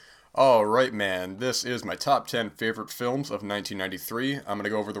All right, man. This is my top 10 favorite films of 1993. I'm going to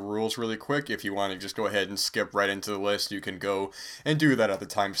go over the rules really quick. If you want to just go ahead and skip right into the list, you can go and do that at the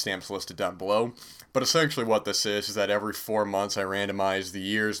timestamps listed down below. But essentially, what this is that every 4 months I randomize the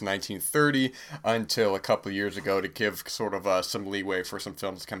years 1930 until a couple of years ago to give sort of some leeway for some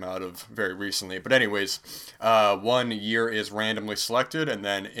films to come out of very recently. But, anyways, one year is randomly selected, and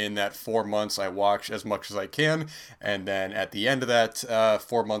then in that 4 months, I watch as much as I can. And then at the end of that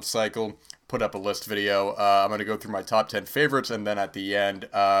 4 month cycle, put up a list video. I'm going to go through my top 10 favorites, and then at the end,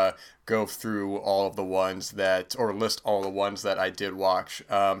 go through all of the ones that, or list all the ones that I did watch.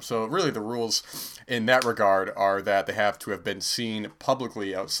 So really the rules in that regard are that they have to have been seen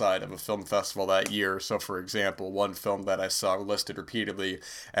publicly outside of a film festival that year. So for example, one film that I saw listed repeatedly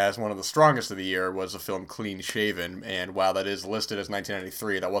as one of the strongest of the year was the film Clean Shaven. And while that is listed as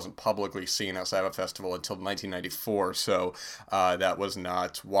 1993, that wasn't publicly seen outside of a festival until 1994. So that was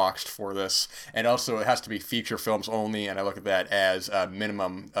not watched for this. And also it has to be feature films only. And I look at that as a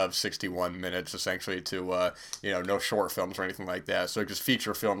minimum of 61 minutes, essentially, to no short films or anything like that. So just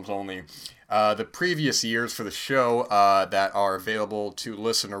feature films only. The previous years for the show that are available to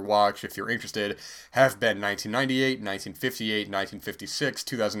listen or watch if you're interested have been 1998, 1958, 1956,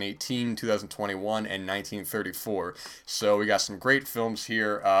 2018, 2021, and 1934. So we got some great films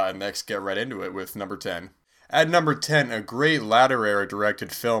here, and let's get right into it with number 10. At number 10, a great latter era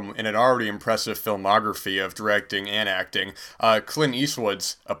directed film in an already impressive filmography of directing and acting, Clint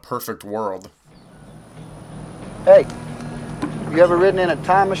Eastwood's A Perfect World. Hey, you ever ridden in a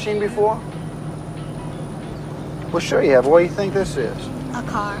time machine before? Well, sure you have. What do you think this is? A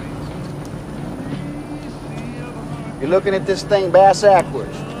car. You're looking at this thing bass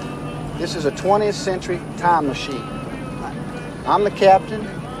backwards. This is a 20th century time machine. I'm the captain,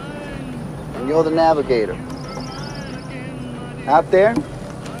 and you're the navigator. Out there,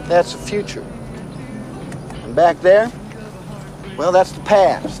 that's the future. And back there, well, that's the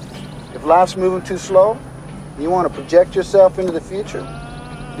past. If life's moving too slow, and you want to project yourself into the future,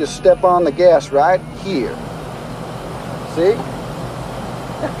 just step on the gas right here. See?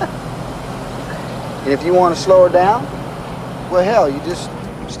 And if you want to slow her down, well, hell, you just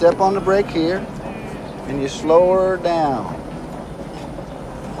step on the brake here, and you slow her down.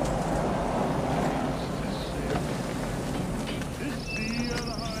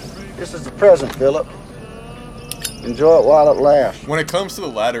 This is the present, Philip. Enjoy it while it lasts. When it comes to the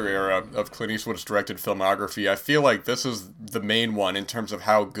latter era of Clint Eastwood's directed filmography, I feel like this is the main one in terms of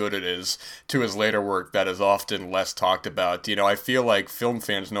how good it is to his later work that is often less talked about. I feel like film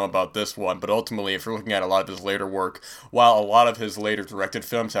fans know about this one, but ultimately, if you're looking at a lot of his later work, while a lot of his later directed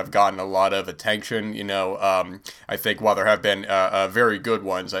films have gotten a lot of attention, I think while there have been very good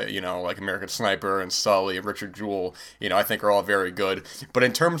ones, like American Sniper and Sully and Richard Jewell, I think are all very good. But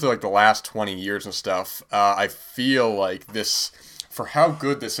in terms of like the last 20 years and stuff, I feel like this, for how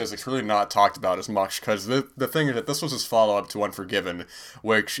good this is, it's really not talked about as much, because the thing is that this was his follow-up to Unforgiven,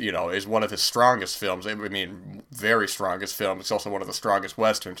 which, is one of his strongest films. I mean, very strongest film. It's also one of the strongest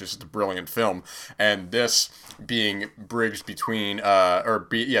westerns. It's just a brilliant film. And this being bridged between,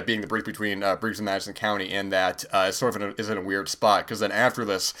 being the bridge between Briggs and Madison County, and that sort of is in a weird spot, because then after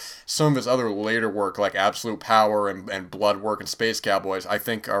this, some of his other later work, like Absolute Power and Blood Work and Space Cowboys, I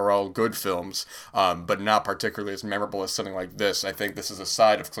think are all good films, but not particularly as memorable as something like this. I think this is a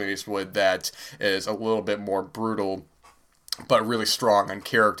side of Clint Eastwood that is a little bit more brutal, but really strong on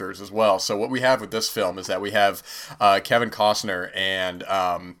characters as well. So what we have with this film is that we have Kevin Costner and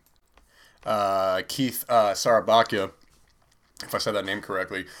Keith Sarabachia, if I said that name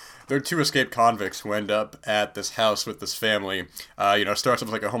correctly. They're two escaped convicts who end up at this house with this family. Starts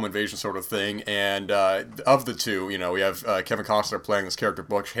off like a home invasion sort of thing. And of the two, we have Kevin Costner playing this character,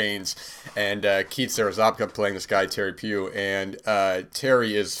 Butch Haynes, and Keith Sarabachia playing this guy, Terry Pugh. And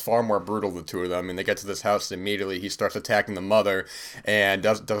Terry is far more brutal than the two of them. And they get to this house, and immediately he starts attacking the mother and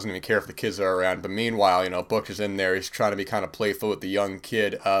doesn't even care if the kids are around. But meanwhile, Butch is in there. He's trying to be kind of playful with the young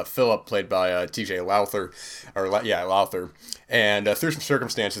kid, Philip, played by T.J. Lowther. Lowther. And through some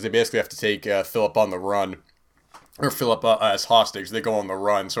circumstances, they basically have to take Philip on the run, or Philip as hostage. They go on the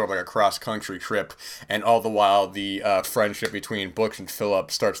run, sort of like a cross-country trip, and all the while the friendship between Butch and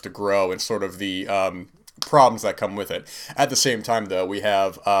Philip starts to grow, and sort of the problems that come with it. At the same time, though, we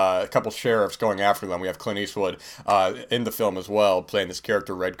have a couple sheriffs going after them. We have Clint Eastwood in the film as well, playing this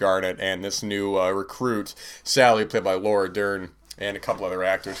character, Red Garnett, and this new recruit, Sally, played by Laura Dern, and a couple other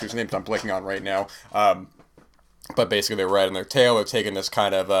actors whose names I'm blanking on right now. but basically they're riding their tail. They're taking this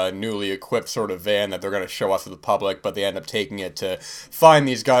kind of newly equipped sort of van that they're going to show off to the public, but they end up taking it to find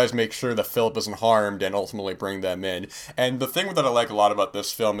these guys, make sure that Philip isn't harmed, and ultimately bring them in. And the thing that I like a lot about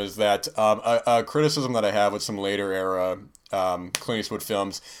this film is that a criticism that I have with some later era Clint Eastwood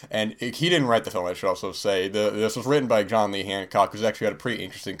films, and he didn't write the film, I should also say. This was written by John Lee Hancock, who's actually had a pretty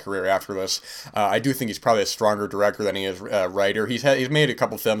interesting career after this. I do think he's probably a stronger director than he is writer. He's made a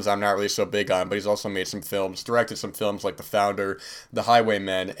couple films I'm not really so big on, but he's also made some films, directed some films like The Founder, The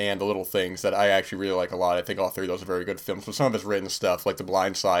Highwaymen, and The Little Things that I actually really like a lot. I think all three of those are very good films, but some of his written stuff, like The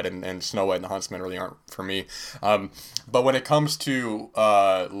Blind Side and Snow White and the Huntsman, really aren't for me. But when it comes to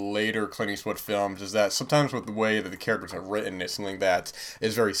later Clint Eastwood films, is that sometimes with the way that the characters are written, is something that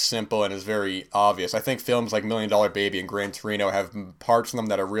is very simple and is very obvious. I think films like Million Dollar Baby and Gran Torino have parts in them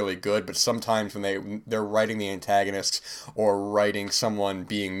that are really good, but sometimes when they're writing the antagonists or writing someone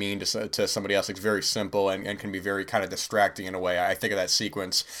being mean to somebody else, it's very simple and can be very kind of distracting in a way. I think of that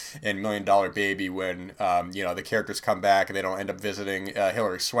sequence in Million Dollar Baby when the characters come back and they don't end up visiting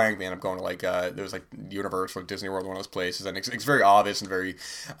Hilary Swank. They end up going to there was like Universal, Disney World, one of those places, and it's very obvious and very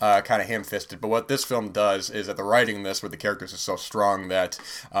kind of ham-fisted. But what this film does is that the writing in this with the characters is so strong that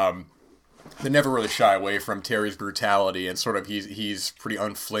they never really shy away from Terry's brutality, and sort of he's pretty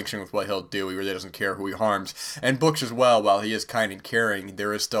unflinching with what he'll do. He really doesn't care who he harms. And Butch as well, while he is kind and caring,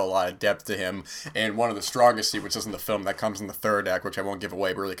 there is still a lot of depth to him. And one of the strongest sequences in the film that comes in the third act, which I won't give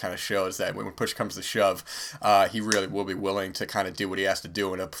away, but really kind of shows that when push comes to shove, he really will be willing to kind of do what he has to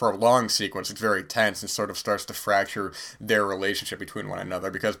do. In a prolonged sequence, it's very tense and sort of starts to fracture their relationship between one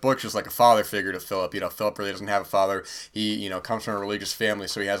another, because Butch is like a father figure to Philip. Philip really doesn't have a father. He, comes from a religious family,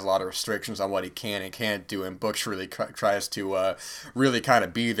 so he has a lot of restrictions on what he can and can't do, and Butch really tries to really kind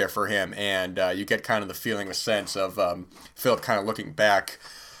of be there for him, and you get kind of the feeling, a sense of Philip kind of looking back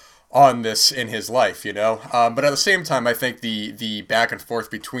on this in his life, but at the same time, I think the back and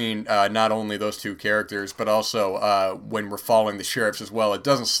forth between not only those two characters, but also when we're following the sheriffs as well, it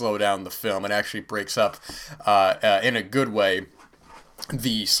doesn't slow down the film. It actually breaks up in a good way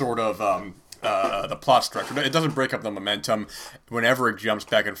the sort of the plot structure. It doesn't break up the momentum whenever it jumps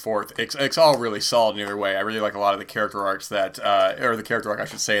back and forth. It's all really solid in either way. I really like a lot of the character arcs that, or the character arc, I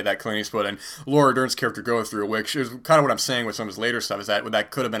should say, that Clint Eastwood and Laura Dern's character go through, which is kind of what I'm saying with some of his later stuff, is that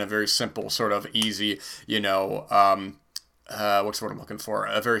could have been a very simple, sort of easy, what's the word I'm looking for?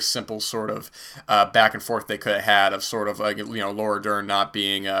 A very simple sort of back and forth they could have had of sort of Laura Dern not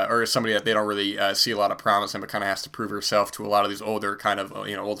being or somebody that they don't really see a lot of promise in, but kind of has to prove herself to a lot of these older kind of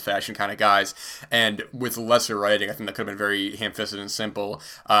old-fashioned kind of guys. And with lesser writing, I think that could have been very ham-fisted and simple,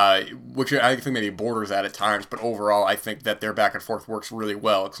 which I think maybe borders that at times. But overall, I think that their back and forth works really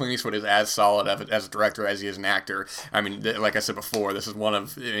well. Clint Eastwood is as solid as a director as he is an actor. I mean, like I said before, this is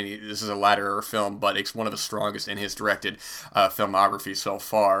this is a latter film, but it's one of the strongest in his directed filmography so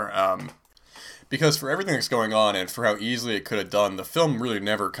far. Because for everything that's going on and for how easily it could have done, the film really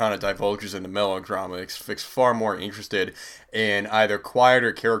never kind of divulges into melodrama. It's far more interested in either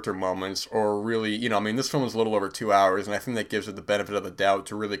quieter character moments or really, this film is a little over 2 hours, and I think that gives it the benefit of the doubt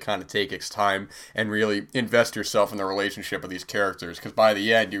to really kind of take its time and really invest yourself in the relationship of these characters, because by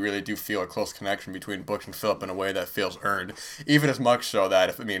the end, you really do feel a close connection between Butch and Philip in a way that feels earned. Even as much so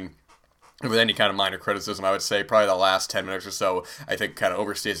that, with any kind of minor criticism, I would say probably the last 10 minutes or so, I think kind of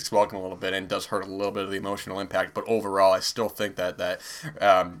overstays its welcome a little bit and does hurt a little bit of the emotional impact. But overall, I still think that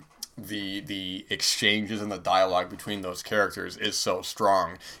the exchanges and the dialogue between those characters is so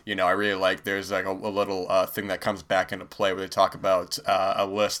strong. I really like, there's like a little thing that comes back into play where they talk about a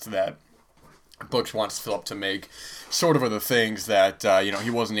list that Butch wants Philip to make, sort of are the things that he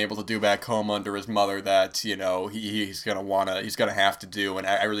wasn't able to do back home under his mother, that he's gonna have to do, and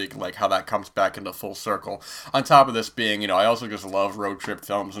I really like how that comes back into full circle. On top of this being, I also just love road trip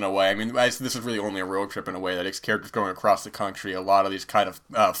films in a way. This is really only a road trip in a way, that it's characters going across the country. A lot of these kind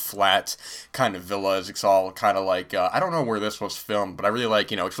of flat kind of villas. It's all kind of like I don't know where this was filmed, but I really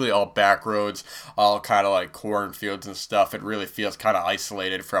like it's really all back roads, all kind of like cornfields and stuff. It really feels kind of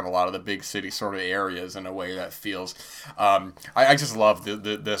isolated from a lot of the big city sort of areas in a way that feels. I just love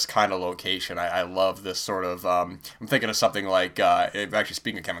this kind of location. I love this sort of. I'm thinking of something like, actually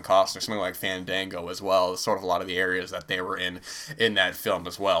speaking of Kevin Costner, something like Fandango as well. Sort of a lot of the areas that they were in that film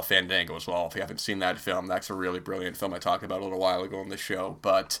as well. Fandango as well. If you haven't seen that film, that's a really brilliant film I talked about a little while ago on the show.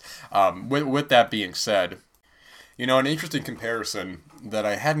 But with that being said, You know, an interesting comparison that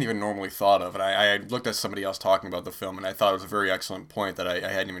I hadn't even normally thought of, and I looked at somebody else talking about the film, and I thought it was a very excellent point that I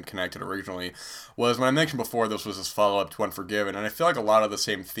hadn't even connected originally, was when I mentioned before this was this follow-up to Unforgiven, and I feel like a lot of the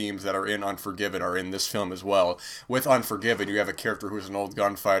same themes that are in Unforgiven are in this film as well. With Unforgiven, you have a character who's an old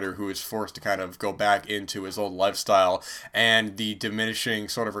gunfighter who is forced to kind of go back into his old lifestyle, and the diminishing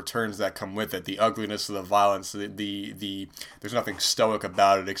sort of returns that come with it, the ugliness of the violence, the there's nothing stoic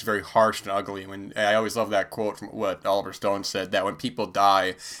about it. It's very harsh and ugly. When I always love that quote from what Oliver Stone said, that when people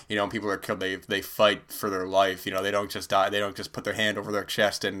die, you know, when people are killed, they fight for their life. You know, they don't just die. They don't just put their hand over their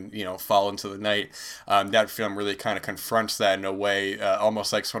chest and, you know, fall into the night. That film really kind of confronts that in a way,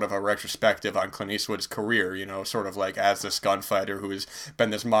 almost like sort of a retrospective on Clint Eastwood's career. You know, sort of like as this gunfighter who has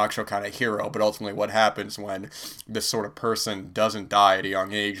been this macho kind of hero, but ultimately what happens when this sort of person doesn't die at a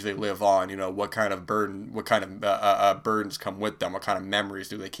young age? They live on. You know, what kind of burdens come with them? What kind of memories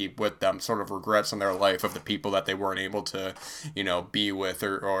do they keep with them? Sort of regrets in their life of the people that they weren't able to, you know, be with,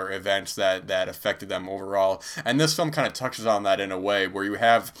 or events that affected them overall. And this film kind of touches on that in a way where you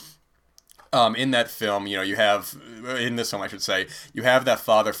have in that film, you know, you have, in this film I should say, you have that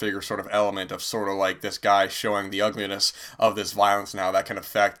father figure sort of element of sort of like this guy showing the ugliness of this violence now that can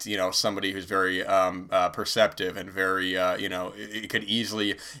affect, you know, somebody who's very perceptive and very, you know, it could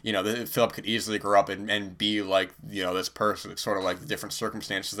easily, you know, Philip could easily grow up and be like, you know, this person. It's sort of like the different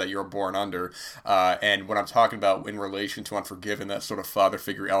circumstances that you're born under. And what I'm talking about in relation to Unforgiven, that sort of father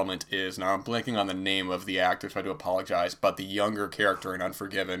figure element is, now I'm blanking on the name of the actor, so I do apologize, but the younger character in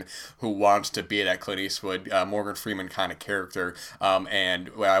Unforgiven who wants to be that Clint Eastwood, Morgan Freeman kind of character, and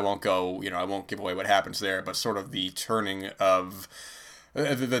well, I won't give away what happens there, but sort of the turning of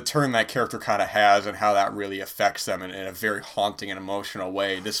the turn that character kind of has and how that really affects them in a very haunting and emotional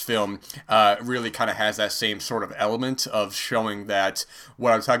way. This film really kind of has that same sort of element of showing that,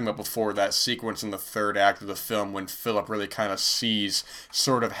 what I was talking about before, that sequence in the third act of the film when Philip really kind of sees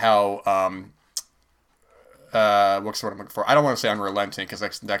sort of how what's the word I'm looking for? I don't want to say unrelenting,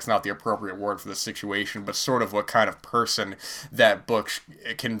 because that's not the appropriate word for the situation, but sort of what kind of person that book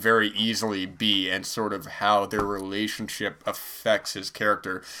can very easily be, and sort of how their relationship affects his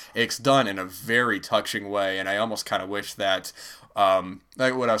character. It's done in a very touching way, and I almost kind of wish that,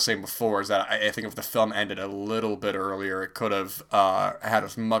 like what I was saying before, is that I think if the film ended a little bit earlier, it could have had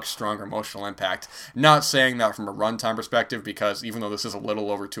a much stronger emotional impact. Not saying that from a runtime perspective, because even though this is a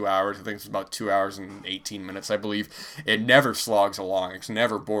little over 2 hours, I think it's about 2 hours and 18 minutes, I believe, it never slogs along. It's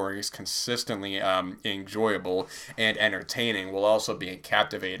never boring. It's consistently enjoyable and entertaining, while also being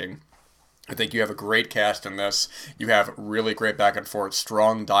captivating. I think you have a great cast in this. You have really great back and forth,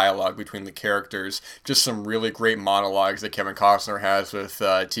 strong dialogue between the characters, just some really great monologues that Kevin Costner has with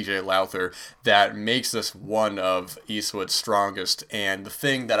TJ Lowther that makes this one of Eastwood's strongest. And the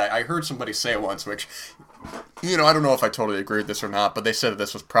thing that I heard somebody say once, which, you know, I don't know if I totally agree with this or not, but they said that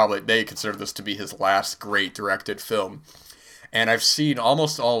this was probably, they considered this to be his last great directed film. And I've seen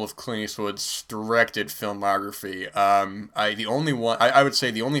almost all of Clint Eastwood's directed filmography. I would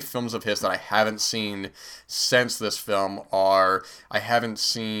say the only films of his that I haven't seen since this film are, I haven't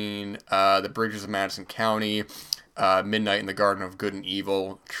seen The Bridges of Madison County, Midnight in the Garden of Good and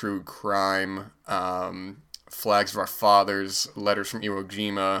Evil, True Crime, Flags of Our Fathers, Letters from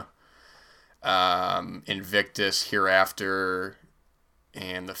Iwo Jima, Invictus, Hereafter,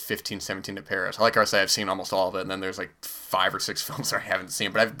 and the 1517 to Paris. Like I said, I've seen almost all of it, and then there's like 5 or 6 films that I haven't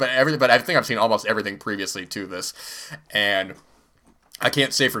seen. But I think I've seen almost everything previously to this, and I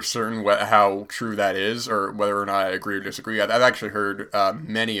can't say for certain how true that is, or whether or not I agree or disagree. I've actually heard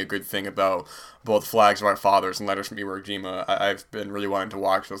many a good thing about both Flags of Our Fathers and Letters from Iwo Jima. I've been really wanting to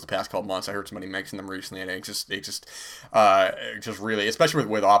watch those the past couple months. I heard somebody mention them recently, and it just really, especially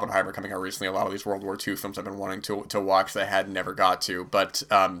with Oppenheimer coming out recently, a lot of these World War II films I've been wanting to watch that I had never got to. But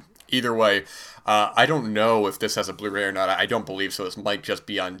either way, I don't know if this has a Blu-ray or not. I don't believe so. This might just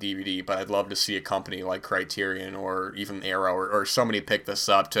be on DVD, but I'd love to see a company like Criterion or even Arrow or somebody pick this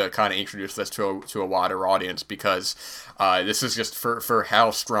up to kind of introduce this to a wider audience, because this is just, for how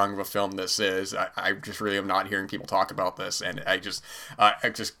strong of a film this is, I just really am not hearing people talk about this, and just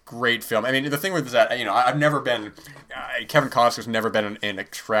great film. I mean, the thing with this, that, you know, I've never been, Kevin Costner's never been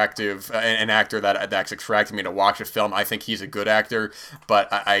an actor that's attracted me to watch a film. I think he's a good actor, but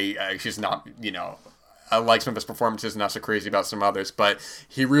I just not, you know, I like some of his performances, not so crazy about some others, but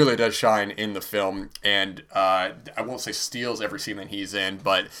he really does shine in the film, and I won't say steals every scene that he's in,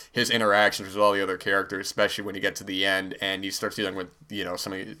 but his interactions with all the other characters, especially when you get to the end and he starts dealing with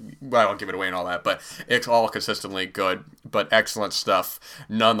well, I won't give it away and all that, but it's all consistently good, but excellent stuff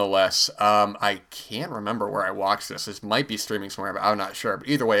nonetheless. I can't remember where I watched this. This might be streaming somewhere, but I'm not sure. But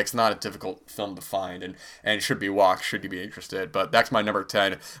either way, it's not a difficult film to find, and it should be watched should you be interested. But that's my number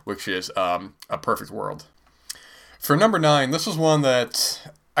 10, which is A Perfect World. For number 9, this is one that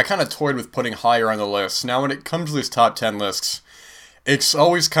I kind of toyed with putting higher on the list. Now, when it comes to these top 10 lists, it's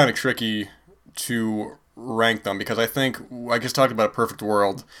always kind of tricky to rank them, because I think I just talked about A Perfect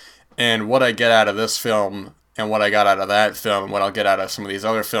World, and what I get out of this film and what I got out of that film and what I'll get out of some of these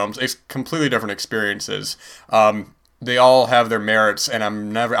other films, it's completely different experiences. They all have their merits, and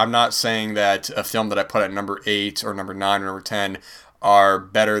I'm not saying that a film that I put at number 8 or number 9 or number 10 are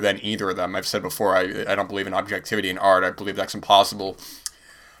better than either of them. I've said before, I don't believe in objectivity in art. I believe that's impossible,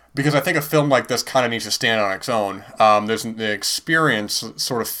 because I think a film like this kind of needs to stand on its own. There's the experience,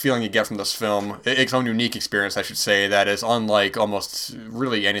 sort of feeling you get from this film, its own unique experience, I should say, that is unlike almost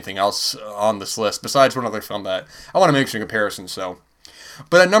really anything else on this list, besides one other film that I want to make some comparisons.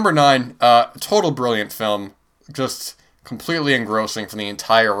 But at number 9, total brilliant film, just completely engrossing for the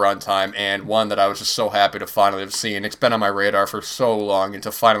entire runtime, and one that I was just so happy to finally have seen. It's been on my radar for so long, and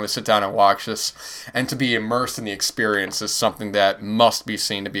to finally sit down and watch this and to be immersed in the experience is something that must be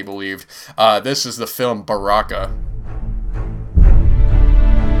seen to be believed. This is the film Baraka.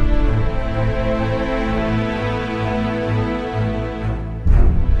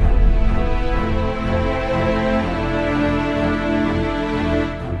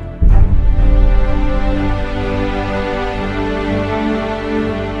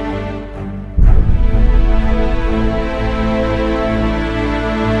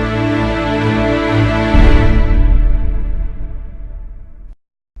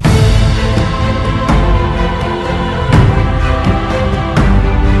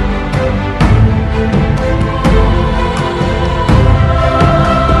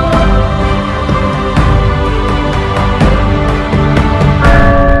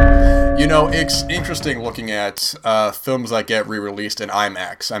 It's interesting looking at films that get re-released in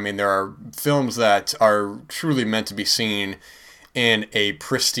IMAX. I mean, there are films that are truly meant to be seen in a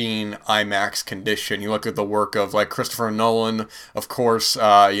pristine IMAX condition. You look at the work of, like, Christopher Nolan, of course.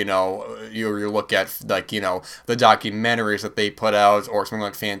 You look at, like, the documentaries that they put out, or something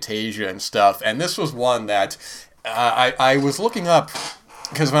like Fantasia and stuff. And this was one that I was looking up,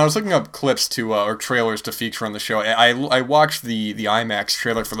 because when I was looking up clips to or trailers to feature on the show, I watched the IMAX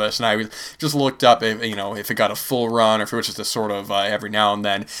trailer for this, and I just looked up if it got a full run, or if it was just a sort of every now and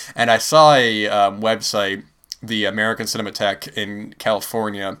then. And I saw a website, the American Cinematheque in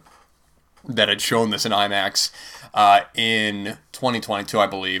California, that had shown this in IMAX in 2022, I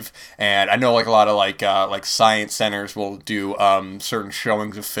believe. And I know, like, a lot of like science centers will do certain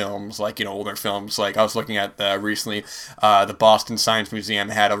showings of films, like, older films. Like, I was looking at recently, the Boston Science Museum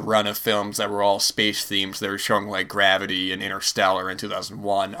had a run of films that were all space themes. They were showing, like, Gravity and Interstellar in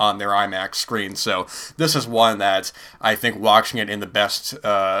 2001 on their IMAX screen. So this is one that I think watching it in the best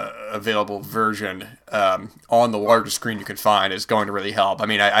available version on the largest screen you could find is going to really help. I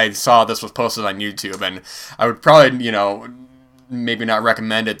mean, I saw this was posted on YouTube, and I would probably, maybe not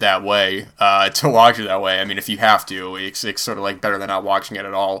recommend it that way, to watch it that way. I mean, if you have to, it's sort of like better than not watching it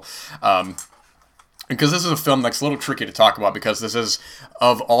at all. Because this is a film that's a little tricky to talk about, because this is,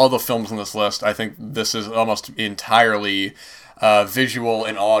 of all the films on this list, I think this is almost entirely visual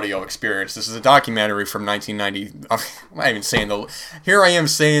and audio experience. This is a documentary from 1990. I'm not even saying here I am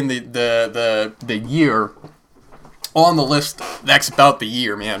saying the year on the list. That's about the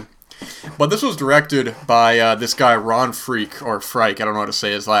year, man. But this was directed by this guy Ron Freik, or Frike, I don't know how to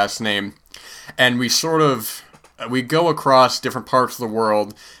say his last name. And we go across different parts of the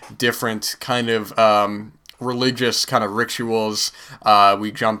world, different kind of religious kind of rituals.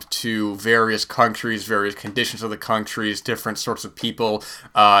 We jump to various countries, various conditions of the countries, different sorts of people,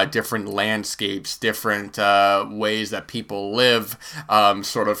 different landscapes, different ways that people live,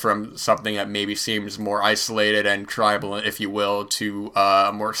 sort of from something that maybe seems more isolated and tribal, if you will, to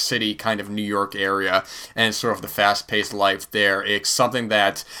a more city kind of New York area, and sort of the fast-paced life there. It's something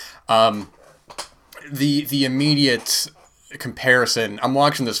that the immediate comparison, I'm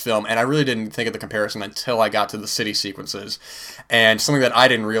watching this film, and I really didn't think of the comparison until I got to the city sequences, and something that I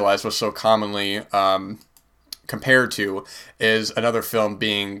didn't realize was so commonly compared to is another film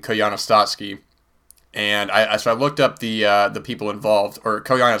being Koyaanisqatsi. And so I looked up the people involved, or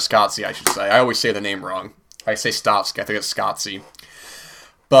Koyaanisqatsi, I should say. I always say the name wrong. I say Statsky, I think it's Scotzi.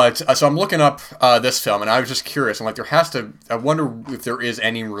 But, so I'm looking up this film, and I was just curious. I'm like, I wonder if there is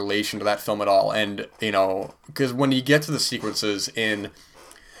any relation to that film at all. And, because when you get to the sequences in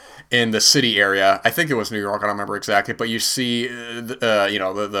in the city area. I think it was New York. I don't remember exactly, but you see,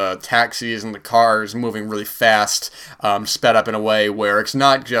 the taxis and the cars moving really fast, sped up in a way where it's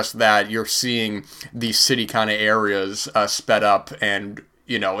not just that you're seeing these city kind of areas sped up, and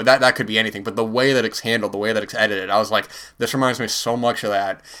that could be anything, but the way that it's handled, the way that it's edited, I was like, this reminds me so much of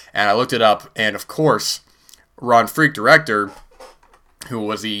that. And I looked it up, and of course, Ron Freak, director, who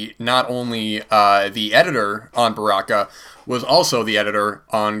was not only the editor on Baraka, was also the editor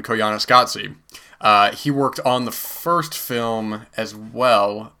on Koyaanisqatsi. He worked on the first film as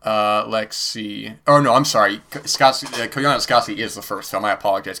well. Let's see. Oh, no, I'm sorry. Koyaanisqatsi is the first film. I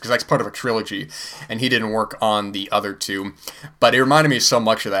apologize, because that's part of a trilogy, and he didn't work on the other two. But it reminded me so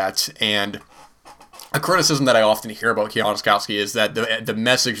much of that, and a criticism that I often hear about Koyaanisqatsi is that the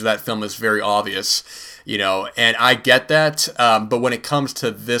message of that film is very obvious, and I get that, but when it comes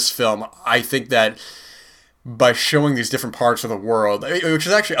to this film, I think that by showing these different parts of the world, which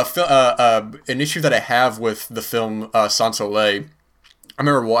is actually an issue that I have with the film Sans Soleil. I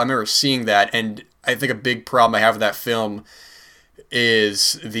remember seeing that, and I think a big problem I have with that film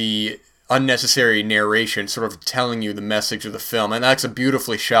is the unnecessary narration, sort of telling you the message of the film. And that's a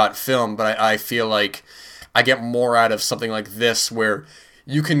beautifully shot film, but I feel like I get more out of something like this, where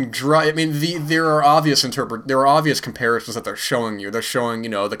you can draw. I mean, there are obvious comparisons that they're showing you. They're showing,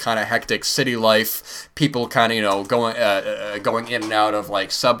 the kind of hectic city life, people kind of, going in and out of like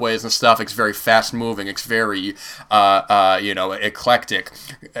subways and stuff. It's very fast moving. It's very, eclectic.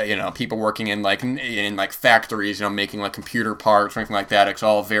 People working in factories, making like computer parts or anything like that. It's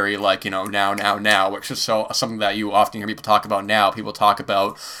all very like, now, which is something that you often hear people talk about now. People talk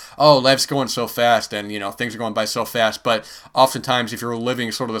about, oh, life's going so fast, and things are going by so fast. But oftentimes, if you're living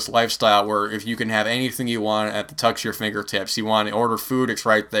sort of this lifestyle where if you can have anything you want at the touch of your fingertips, you want to order food, it's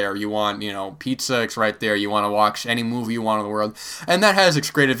right there. You want pizza, it's right there. You want to watch any movie you want in the world, and that has its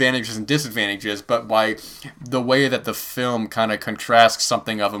great advantages and disadvantages. But by the way that the film kind of contrasts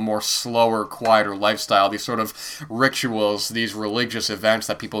something of a more slower, quieter lifestyle, these sort of rituals, these religious events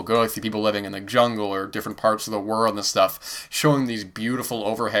that people go through, people living in the jungle or different parts of the world and stuff, showing these beautiful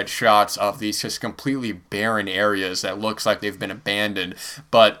overhead shots of these just completely barren areas that looks like they've been abandoned,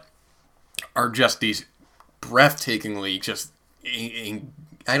 but are just these breathtakingly just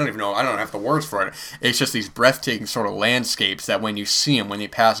I don't even know, I don't have the words for it. It's just these breathtaking sort of landscapes that when you see them, when you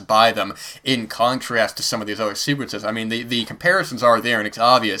pass by them, in contrast to some of these other sequences, I mean, the comparisons are there and it's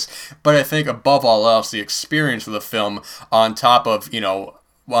obvious, but I think above all else, the experience of the film, on top of,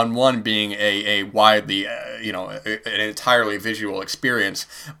 on one being a widely, an entirely visual experience,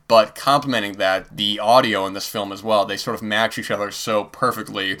 but complementing that, the audio in this film as well, they sort of match each other so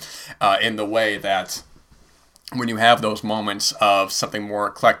perfectly in the way that when you have those moments of something more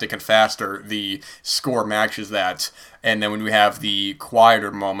eclectic and faster, the score matches that. And then when we have the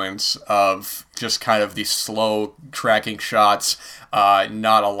quieter moments of just kind of these slow tracking shots,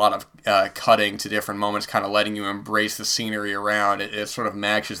 not a lot of cutting to different moments, kind of letting you embrace the scenery around, it sort of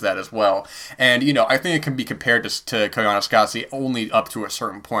matches that as well. And, I think it can be compared to Koyaanisqatsi only up to a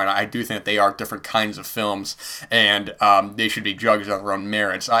certain point. I do think that they are different kinds of films, and they should be judged on their own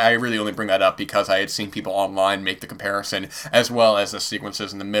merits. I really only bring that up because I had seen people online make the comparison, as well as the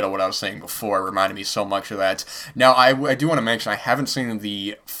sequences in the middle, what I was saying before. It reminded me so much of that. Now, I do want to mention, I haven't seen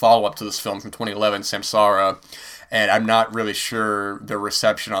the follow-up to this film from 2011, Samsara, and I'm not really sure the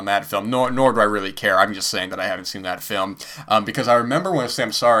reception on that film, nor do I really care. I'm just saying that I haven't seen that film, because I remember when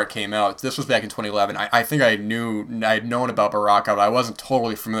Samsara came out, this was back in 2011, I think I had known about Baraka, but I wasn't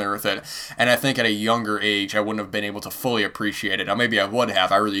totally familiar with it, and I think at a younger age, I wouldn't have been able to fully appreciate it. Now, maybe I would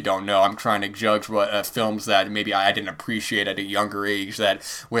have, I really don't know. I'm trying to judge what films that maybe I didn't appreciate at a younger age,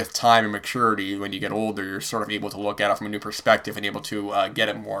 that with time and maturity, when you get older, you're sort of able to look at it from a new perspective and able to get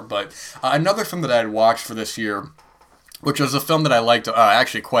it more. But another film that I had watched for this year, which was a film that I liked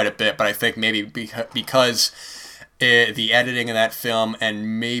actually quite a bit, but I think maybe because the editing in that film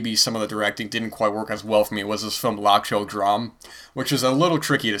and maybe some of the directing didn't quite work as well for me, was this film Lakshya Dram, which is a little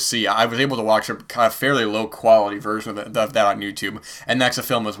tricky to see. I was able to watch a kind of fairly low quality version of that on YouTube, and that's a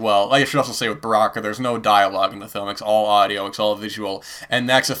film as well. Like I should also say with Baraka, there's no dialogue in the film. It's all audio, it's all visual, and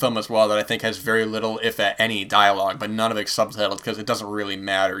that's a film as well that I think has very little, if any, dialogue, but none of it's subtitled because it doesn't really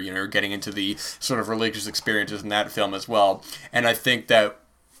matter. You're getting into the sort of religious experiences in that film as well, and I think that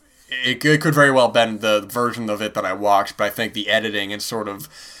it could very well have been the version of it that I watched, but I think the editing and sort of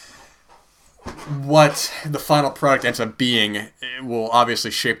what the final product ends up being will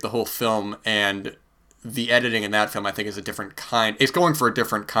obviously shape the whole film, and the editing in that film I think is a different kind. It's going for a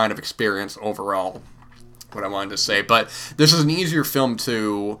different kind of experience overall, what I wanted to say. But this is an easier film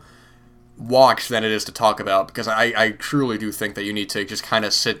to watch than it is to talk about, because I truly do think that you need to just kind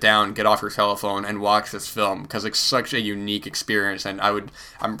of sit down, get off your telephone, and watch this film, because it's such a unique experience. And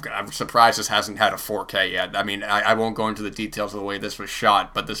I'm surprised this hasn't had a 4K yet. I mean, I won't go into the details of the way this was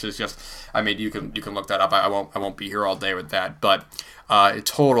shot, but this is just, I mean, you can look that up. I won't be here all day with that, but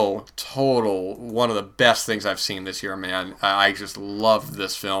total one of the best things I've seen this year, man. I just love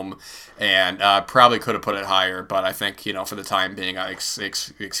this film, and probably could have put it higher, but I think, for the time being,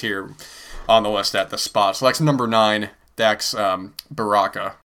 it's here on the list at the spot. So that's number 9. That's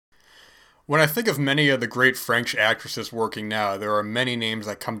Baraka. When I think of many of the great French actresses working now, there are many names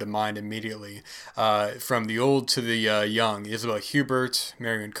that come to mind immediately. From the old to the young: Isabelle Huppert,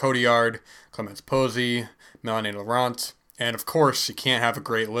 Marion Cotillard, Clémence Poésy, Mélanie Laurent. And of course, you can't have a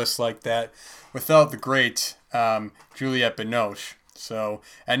great list like that without the great Juliette Binoche. So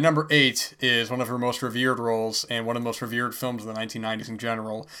at number 8 is one of her most revered roles and one of the most revered films of the 1990s in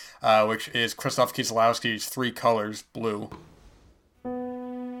general, which is Krzysztof Kieslowski's Three Colors Blue.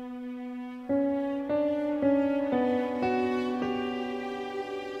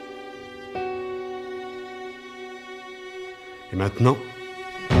 Et maintenant,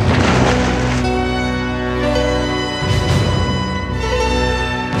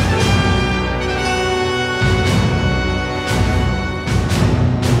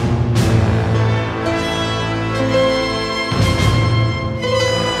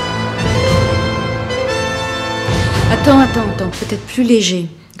 Attends, peut-être plus léger,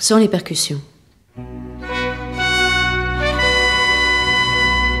 sans les percussions.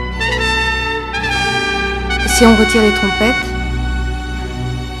 Si on retire les trompettes.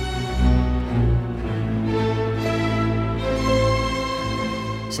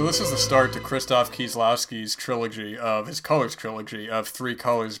 So this is the start to Krzysztof Kieslowski's trilogy of his colors trilogy of Three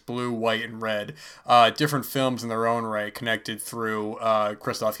Colors: Blue, White, and Red. Different films in their own right, connected through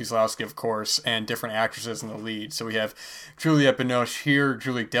Krzysztof Kieslowski, of course, and different actresses in the lead. So we have Juliette Binoche here,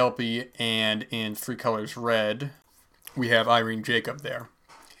 Julie Delpy, and in Three Colors Red, we have Irene Jacob there.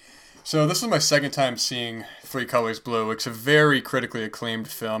 So this is my second time seeing Three Colors Blue. It's a very critically acclaimed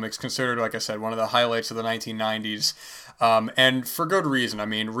film. It's considered, like I said, one of the highlights of the 1990s. And for good reason. I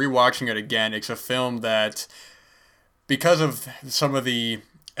mean, rewatching it again, it's a film that, because of some of the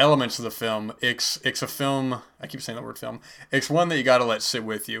elements of the film, it's a film, I keep saying the word film, it's one that you gotta let sit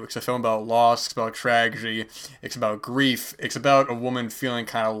with you. It's a film about loss, it's about tragedy, it's about grief, it's about a woman feeling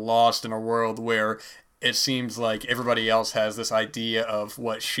kind of lost in a world where it seems like everybody else has this idea of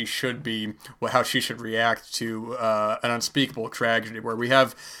what she should be, how she should react to an unspeakable tragedy, where we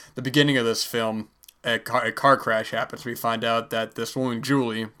have the beginning of this film. A car crash happens. We find out that this woman,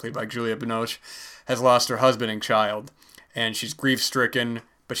 Julie, played by Juliette Binoche, has lost her husband and child. And she's grief-stricken,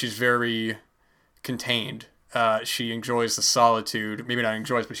 but she's very contained. She enjoys the solitude. Maybe not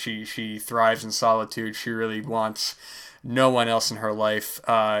enjoys, but she thrives in solitude. She really wants no one else in her life.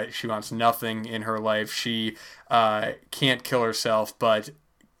 She wants nothing in her life. She can't kill herself, but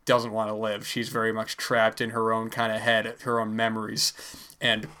doesn't want to live. She's very much trapped in her own kind of head, her own memories.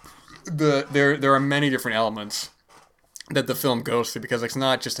 And there are many different elements that the film goes through, because it's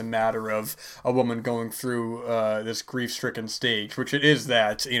not just a matter of a woman going through this grief-stricken stage, which it is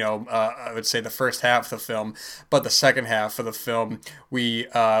that, I would say the first half of the film, but the second half of the film, we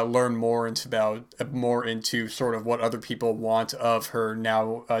learn more into sort of what other people want of her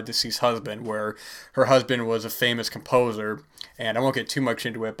now deceased husband, where her husband was a famous composer, and I won't get too much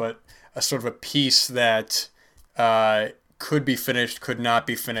into it, but a sort of a piece that could be finished, could not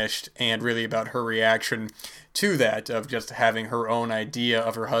be finished, and really about her reaction to that, of just having her own idea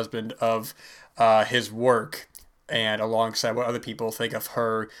of her husband, of his work, and alongside what other people think of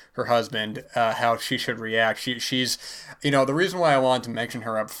her husband, how she should react. She's, the reason why I wanted to mention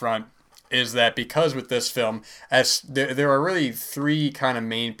her up front is that because with this film, as there are really three kind of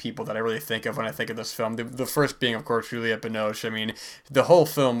main people that I really think of when I think of this film. The first being, of course, Juliette Binoche. I mean, the whole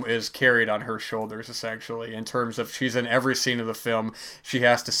film is carried on her shoulders, essentially, in terms of she's in every scene of the film. She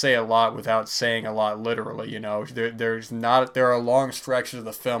has to say a lot without saying a lot literally, There are long stretches of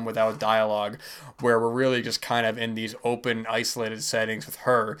the film without dialogue, where we're really just kind of in these open, isolated settings with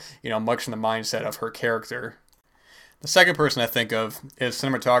her, much in the mindset of her character. The second person I think of is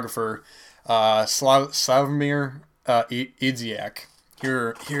cinematographer Slavomir Idziak.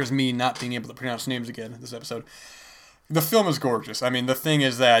 Here's me not being able to pronounce names again in this episode. The film is gorgeous. I mean, the thing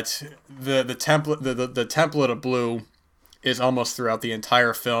is that the template of blue is almost throughout the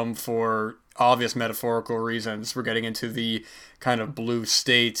entire film for obvious metaphorical reasons. We're getting into the kind of blue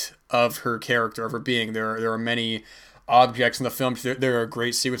state of her character, of her being. There are many objects in the film. There are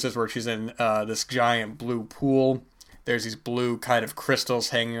great sequences where she's in this giant blue pool. There's these blue kind of crystals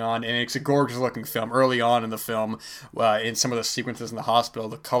hanging on, and it's a gorgeous looking film. Early on in the film, in some of the sequences in the hospital,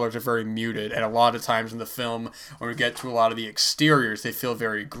 the colors are very muted, and a lot of times in the film, when we get to a lot of the exteriors, they feel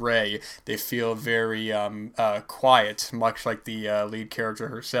very gray. They feel very quiet, much like the lead character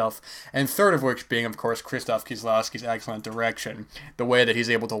herself. And third of which being, of course, Krzysztof Kieslowski's excellent direction. The way that he's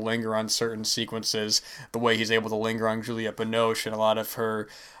able to linger on certain sequences, the way he's able to linger on Juliette Binoche and a lot of her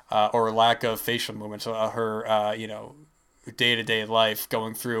or lack of facial movements, her, day-to-day life,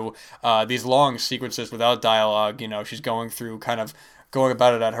 going through these long sequences without dialogue. She's going through kind of going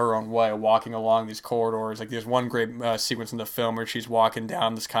about it at her own way, walking along these corridors. Like, there's one great sequence in the film where she's walking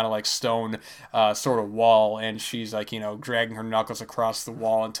down this kind of like stone sort of wall, and she's like, dragging her knuckles across the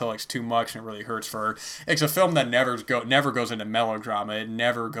wall until it's too much and it really hurts for her. It's a film that never goes into melodrama. It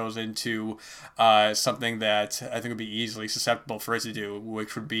never goes into something that I think would be easily susceptible for it to do,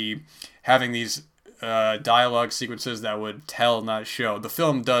 which would be having these dialogue sequences that would tell, not show. The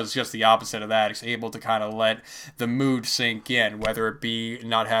film does just the opposite of that. It's able to kind of let the mood sink in, whether it be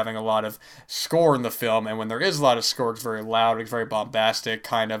not having a lot of score in the film, and when there is a lot of score, it's very loud, it's very bombastic,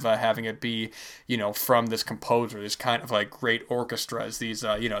 kind of having it be, from this composer, this kind of like great orchestras, these,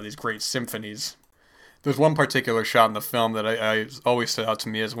 these great symphonies. There's one particular shot in the film that I always stood out to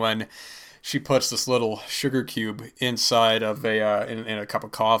me is when she puts this little sugar cube inside of in a cup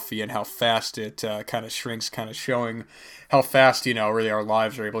of coffee, and how fast it kind of shrinks, kind of showing how fast, really our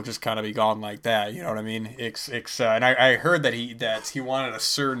lives are able to just kind of be gone like that. You know what I mean? And I heard that he wanted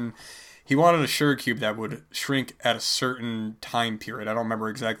a sugar cube that would shrink at a certain time period. I don't remember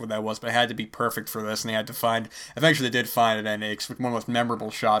exactly what that was, but it had to be perfect for this, and eventually they did find it, and it's one of the most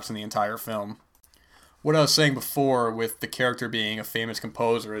memorable shots in the entire film. What I was saying before with the character being a famous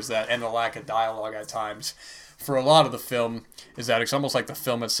composer is that, and the lack of dialogue at times, for a lot of the film, is that it's almost like the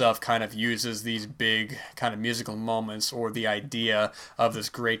film itself kind of uses these big kind of musical moments, or the idea of this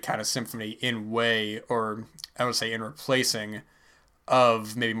great kind of symphony in replacing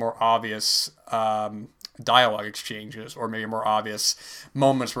of maybe more obvious dialogue exchanges, or maybe more obvious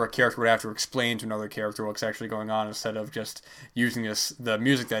moments where a character would have to explain to another character what's actually going on, instead of just using the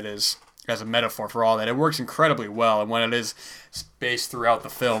music that is as a metaphor for all that. It works incredibly well, and when it is spaced throughout the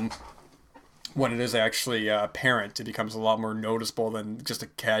film, when it is actually apparent, it becomes a lot more noticeable than just a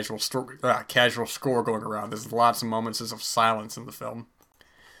casual score going around. There's lots of moments of silence in the film.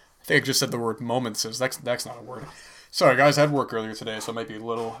 I think I just said the word moments. That's not a word. Sorry guys, I had work earlier today, so I might be a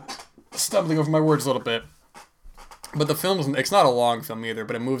little stumbling over my words a little bit. But the film, it's not a long film either,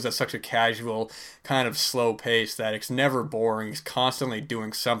 but it moves at such a casual, kind of slow pace that it's never boring. It's constantly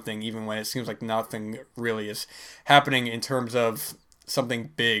doing something, even when it seems like nothing really is happening in terms of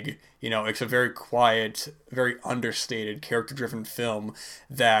something big. It's a very quiet, very understated, character-driven film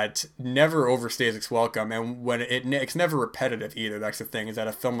that never overstays its welcome, and when it's never repetitive either. That's the thing, is that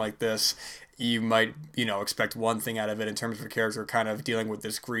a film like this, you might, expect one thing out of it in terms of a character kind of dealing with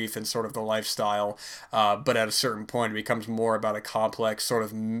this grief and sort of the lifestyle, but at a certain point it becomes more about a complex sort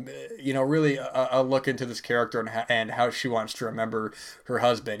of, really a look into this character and how she wants to remember her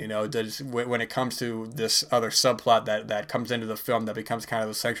husband. When it comes to this other subplot that comes into the film that becomes kind of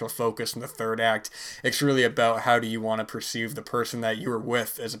the central focus in the third act, it's really about how do you want to perceive the person that you were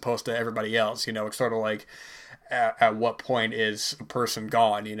with as opposed to everybody else. It's sort of like, at what point is a person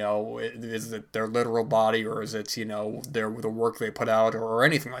gone? Is it their literal body, or is it the work they put out, or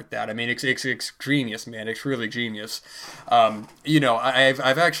anything like that? I mean, it's genius, man. It's really genius.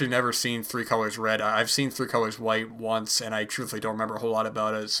 I've actually never seen Three Colors Red. I've seen Three Colors White once, and I truthfully don't remember a whole lot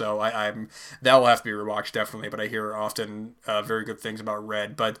about it. So that will have to be rewatched definitely. But I hear often very good things about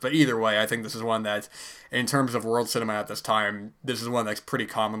Red. But either way, I think this is one that, in terms of world cinema at this time, this is one that's pretty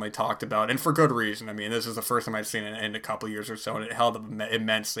commonly talked about, and for good reason. I mean, this is the first time I've seen it in a couple years or so, and it held up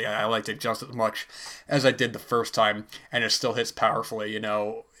immensely. I liked it just as much as I did the first time, and it still hits powerfully,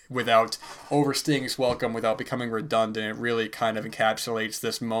 without overstaying its welcome, without becoming redundant. It really kind of encapsulates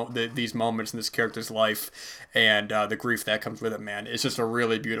these moments in this character's life, and the grief that comes with it, man. It's just a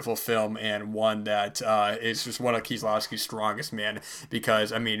really beautiful film, and one that is just one of Kieslowski's strongest, man,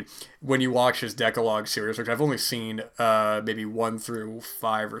 because, I mean, when you watch his Decalogue series, which I've only seen maybe 1 through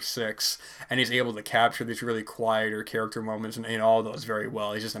 5 or 6, and he's able to capture these really quieter character moments and all those very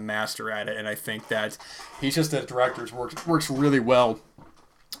well. He's just a master at it, and I think that he's just a director who works really well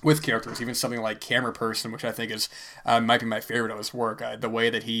with characters, even something like Camera Person, which I think is might be my favorite of his work. The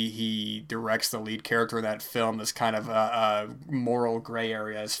way that he directs the lead character in that film, this kind of moral gray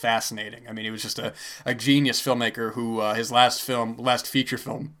area, is fascinating. I mean, he was just a genius filmmaker who his last feature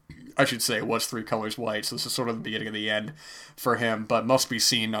film, I should say it was Three Colors White, so this is sort of the beginning of the end for him, but must be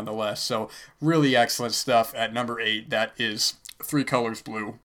seen nonetheless. So really excellent stuff at number 8. That is Three Colors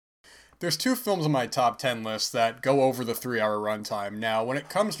Blue. There's 2 films on my top 10 list that go over the 3-hour runtime. Now, when it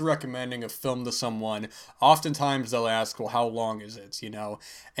comes to recommending a film to someone, oftentimes they'll ask, well, how long is it,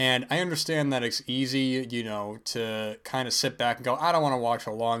 And I understand that it's easy, to kind of sit back and go, I don't want to watch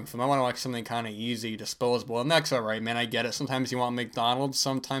a long film. I want to watch something kind of easy, disposable. And that's all right, man. I get it. Sometimes you want McDonald's.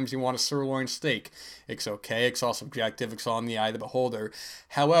 Sometimes you want a sirloin steak. It's okay. It's all subjective. It's all in the eye of the beholder.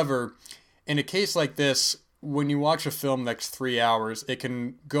 However, in a case like this, when you watch a film that's 3 hours, it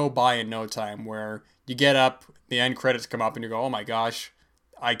can go by in no time, where you get up, the end credits come up, and you go, oh my gosh,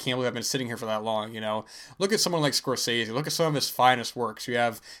 I can't believe I've been sitting here for that long, Look at someone like Scorsese. Look at some of his finest works. You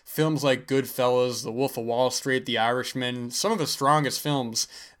have films like Goodfellas, The Wolf of Wall Street, The Irishman, some of his strongest films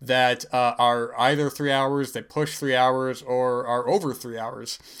that are either 3 hours, they push 3 hours, or are over 3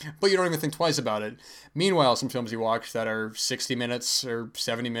 hours, but you don't even think twice about it. Meanwhile, some films you watch that are 60 minutes or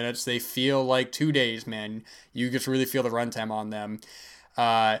 70 minutes, they feel like 2 days, man. You just really feel the runtime on them.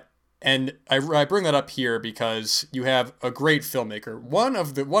 And I bring that up here because you have a great filmmaker, one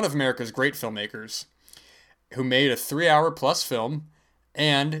of America's great filmmakers, who made a 3-hour plus film,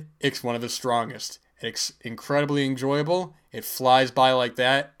 and it's one of his strongest. It's incredibly enjoyable. It flies by like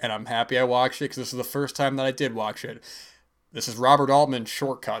that, and I'm happy I watched it because this is the first time that I did watch it. This is Robert Altman's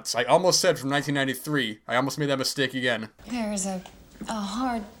Short Cuts. I almost said from 1993. I almost made that mistake again. There's a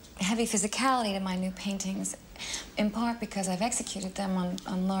hard, heavy physicality to my new paintings. In part because I've executed them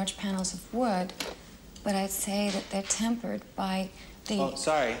on large panels of wood, but I'd say that they're tempered by the... Oh,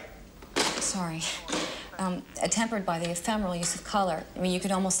 sorry. Sorry. Tempered by the ephemeral use of color. I mean, you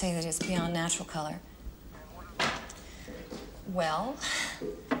could almost say that it's beyond natural color. Well,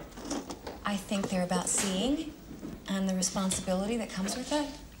 I think they're about seeing and the responsibility that comes with it.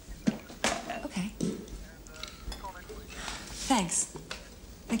 Okay. Thanks.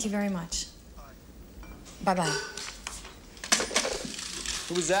 Thank you very much. Bye-bye.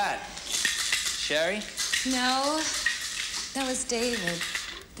 Who was that? Sherry? No, that was David,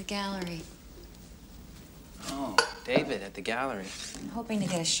 the gallery. Oh, David at the gallery. I'm hoping to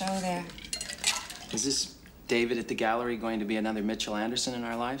get a show there. Is this David at the gallery going to be another Mitchell Anderson in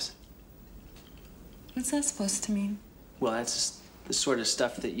our lives? What's that supposed to mean? Well, that's just the sort of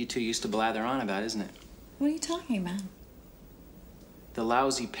stuff that you two used to blather on about, isn't it? What are you talking about? The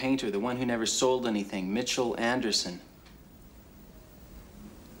lousy painter, the one who never sold anything, Mitchell Anderson.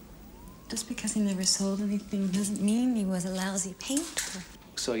 Just because he never sold anything doesn't mean he was a lousy painter.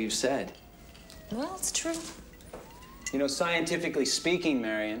 So you've said. Well, it's true. You know, scientifically speaking,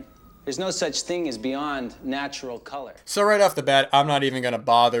 Marion, there's no such thing as beyond natural color. So right off the bat, I'm not even going to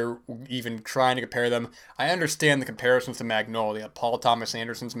bother even trying to compare them. I understand the comparisons to Magnolia. Paul Thomas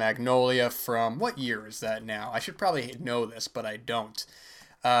Anderson's Magnolia from, what year is that now? I should probably know this, but I don't.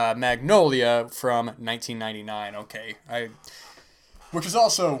 Magnolia from 1999, okay. Which is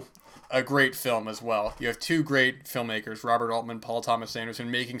also a great film as well. You have 2 great filmmakers, Robert Altman, Paul Thomas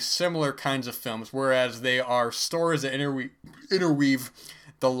Anderson, making similar kinds of films, whereas they are stories that interweave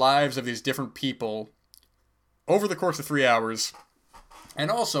the lives of these different people over the course of 3 hours, and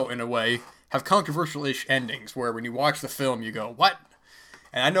also, in a way, have controversial-ish endings, where when you watch the film, you go, what?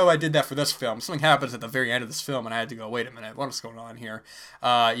 And I know I did that for this film. Something happens at the very end of this film, and I had to go, wait a minute, what's going on here?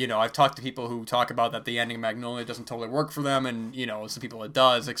 I've talked to people who talk about that the ending of Magnolia doesn't totally work for them, and, some people it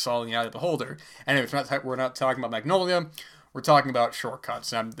does, it's all in the eye of the beholder. Anyway, we're not talking about Magnolia. We're talking about Short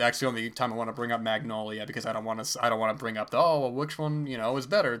Cuts. And that's the only time I want to bring up Magnolia, because I don't want to bring up which one, is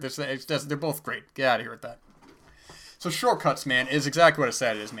better. They're both great. Get out of here with that. So Short Cuts, man, is exactly what I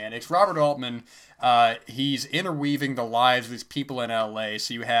said it is, man. It's Robert Altman. He's interweaving the lives of these people in LA.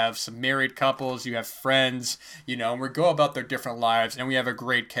 So you have some married couples, you have friends, and we go about their different lives, and we have a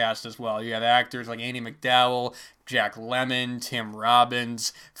great cast as well. You have actors like Andie MacDowell, Jack Lemmon, Tim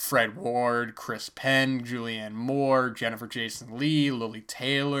Robbins, Fred Ward, Chris Penn, Julianne Moore, Jennifer Jason Leigh, Lily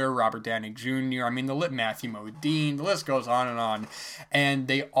Taylor, Robert Downey Jr., Matthew Modine, the list goes on. And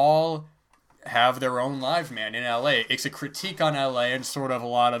they all have their own lives, man, in LA. It's a critique on LA and sort of a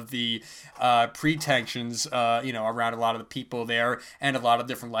lot of the pretensions, around a lot of the people there and a lot of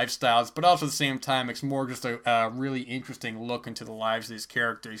different lifestyles, but also at the same time, it's more just a really interesting look into the lives of these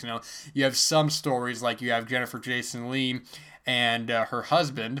characters. You have some stories, like you have Jennifer Jason Leigh and her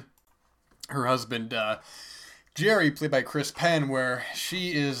husband Jerry, played by Chris Penn, where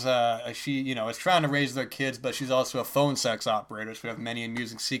she is is trying to raise their kids, but she's also a phone sex operator. So we have many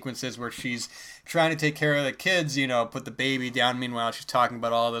amusing sequences where she's trying to take care of the kids, put the baby down. Meanwhile, she's talking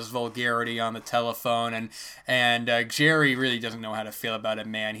about all this vulgarity on the telephone, and Jerry really doesn't know how to feel about it,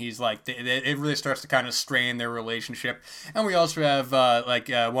 man. He's like, it really starts to kind of strain their relationship. And we also have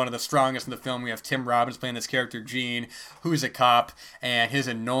one of the strongest in the film. We have Tim Robbins playing this character Gene, who's a cop, and his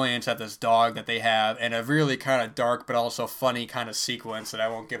annoyance at this dog that they have, and a really kind of dark but also funny kind of sequence that I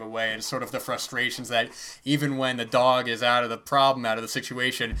won't give away, and sort of the frustrations that even when the dog is out of the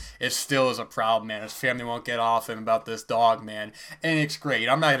situation, it still is a problem, man. His family won't get off him about this dog, man. And it's great.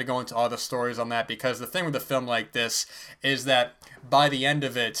 I'm not going to go into all the stories on that, because the thing with a film like this is that by the end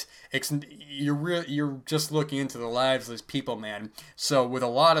of it, you're just looking into the lives of these people, man. So with a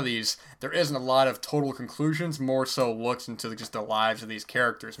lot of these, there isn't a lot of total conclusions, more so looks into just the lives of these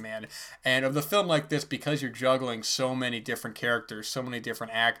characters, man. And of the film like this, because you're juggling so many different characters, so many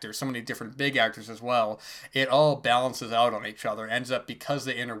different actors, so many different big actors as well, it all balances out on each other. It ends up, because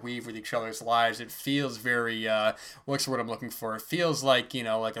they interweave with each other's lives, it feels very, what's the word I'm looking for? It feels like,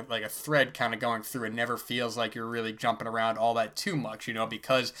 like a thread kind of going through. It never feels like you're really jumping around all that too much,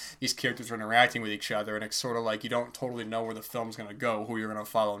 because these characters are interacting with each other, and it's sort of like you don't totally know where the film's going to go, who you're going to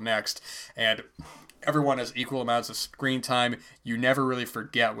follow next, and everyone has equal amounts of screen time. You never really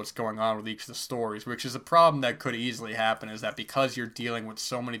forget what's going on with each of the stories, which is a problem that could easily happen, is that because you're dealing with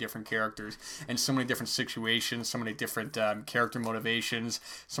so many different characters and so many different situations, so many different character motivations,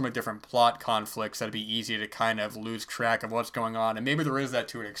 so many different plot conflicts, that it'd be easy to kind of lose track of what's going on. And maybe there is that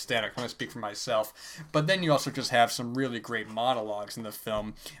to an extent. I can only speak for myself. But then you also just have some really great monologues in the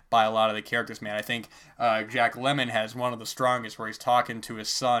film by a lot of the characters, man. I think Jack Lemmon has one of the strongest, where he's talking to his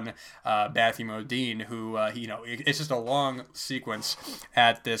son, Matthew Modine, who it's just a long sequence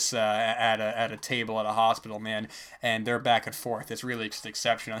at this at a table at a hospital, man, and they're back and forth. It's really just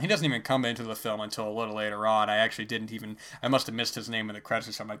exceptional. He doesn't even come into the film until a little later on. I must have missed his name in the credits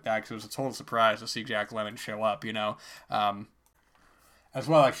or something like that, because it was a total surprise to see Jack Lemmon show up, as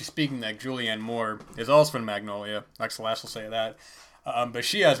well. Actually, speaking that, Julianne Moore is also in Magnolia. Like Celeste will say that. But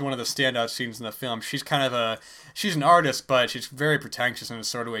she has one of the standout scenes in the film. She's she's an artist, but she's very pretentious in a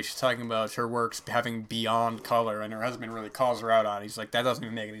sort of way. She's talking about her works having beyond color, and her husband really calls her out on it. He's like, that doesn't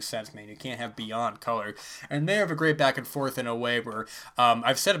even make any sense, man. You can't have beyond color. And they have a great back and forth in a way where,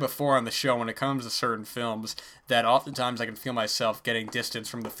 I've said it before on the show, when it comes to certain films, that oftentimes I can feel myself getting distance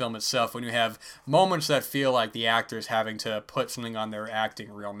from the film itself when you have moments that feel like the actor's having to put something on their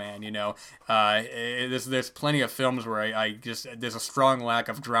acting reel, man. There's plenty of films where there's a strong lack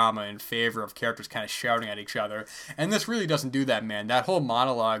of drama in favor of characters kind of shouting at each other, and this really doesn't do that, man. That whole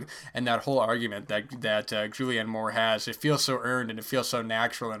monologue and that whole argument that Julianne Moore has, it feels so earned, and it feels so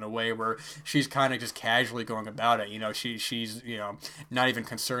natural in a way where she's kind of just casually going about it. She's not even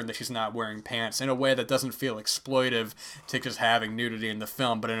concerned that she's not wearing pants, in a way that doesn't feel exploitive to just having nudity in the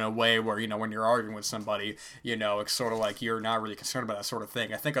film, but in a way where, when you're arguing with somebody, it's sort of like you're not really concerned about that sort of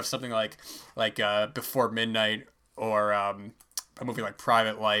thing. I think of something like Before Midnight, or a movie like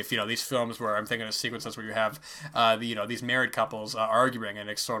Private Life, these films where I'm thinking of sequences where you have, these married couples arguing, and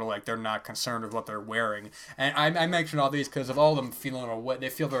it's sort of like they're not concerned with what they're wearing. And I mention all these because of all of them feeling they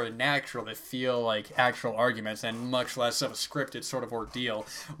feel very natural. They feel like actual arguments, and much less of a scripted sort of ordeal,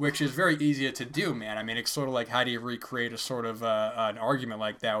 which is very easy to do, man. I mean, it's sort of like, how do you recreate a sort of an argument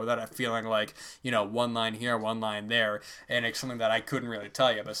like that without it feeling like, one line here, one line there, and it's something that I couldn't really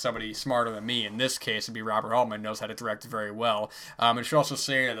tell you, but somebody smarter than me, in this case, would be Robert Altman, knows how to direct very well. I should also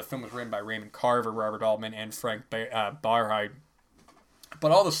say that the film was written by Raymond Carver, Robert Altman, and Frank Barhyde.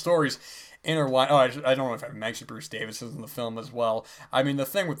 But all the stories intertwine. I don't know if I mentioned Bruce Davis is in the film as well. I mean, the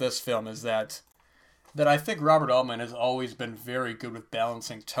thing with this film is that I think Robert Altman has always been very good with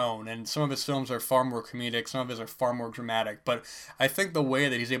balancing tone, and some of his films are far more comedic, some of his are far more dramatic, but I think the way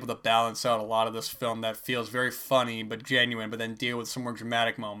that he's able to balance out a lot of this film that feels very funny but genuine, but then deal with some more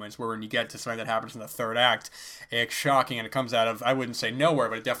dramatic moments, where when you get to something that happens in the third act, it's shocking, and it comes out of, I wouldn't say nowhere,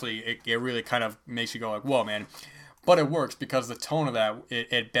 but it really kind of makes you go like, whoa, man. But it works because the tone of that,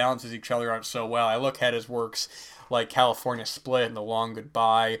 it balances each other out so well. I look at his works like California Split and The Long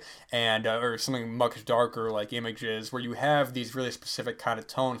Goodbye, and or something much darker like Images, where you have these really specific kind of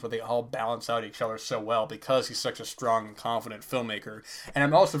tones, but they all balance out each other so well because he's such a strong and confident filmmaker. And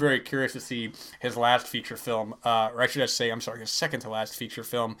I'm also very curious to see his last feature film, or I should say, his second to last feature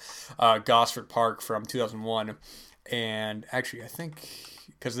film, Gosford Park from 2001. And actually, I think,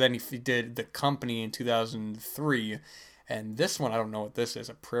 because then he did The Company in 2003, and this one, I don't know what this is,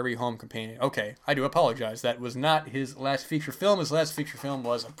 A Prairie Home Companion. Okay, I do apologize. That was not his last feature film. His last feature film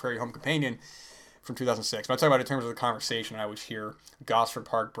was A Prairie Home Companion. from 2006. But I'm talking about in terms of the conversation, I always hear Gosford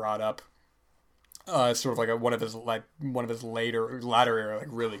Park brought up. Sort of like one of his latter era like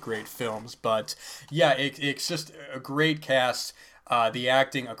really great films. But yeah, it's just a great cast. The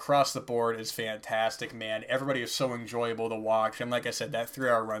acting across the board is fantastic, man. Everybody is so enjoyable to watch. And like I said, that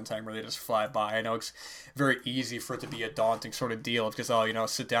 3-hour runtime really just fly by. I know it's very easy for it to be a daunting sort of deal because,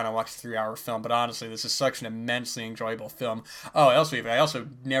 sit down and watch a 3-hour film. But honestly, this is such an immensely enjoyable film. Oh, I also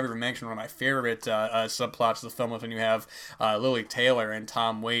never even mentioned one of my favorite subplots of the film is when you have Lily Taylor and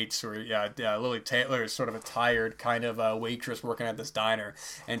Tom Waits, where Lily Taylor is sort of a tired kind of waitress working at this diner,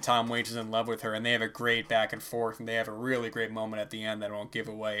 and Tom Waits is in love with her, and they have a great back and forth, and they have a really great moment at the end that I won't give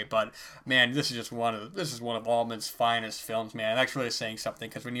away. But man, this is one of Altman's finest films, man. That's really saying something,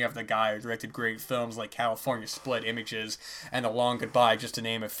 because when you have the guy who directed great films like California Split, Images, and The Long Goodbye, just to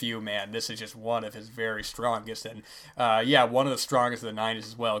name a few, man, this is just one of his very strongest, and one of the strongest of the 90s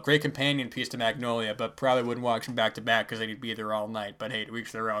as well. Great companion piece to Magnolia, but probably wouldn't watch them back to back because they'd be there all night. But hey, to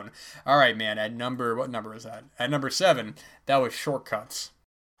each their own. All right, man. What number is that? At number 7, that was Shortcuts.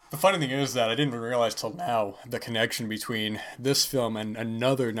 The funny thing is that I didn't even realize till now the connection between this film and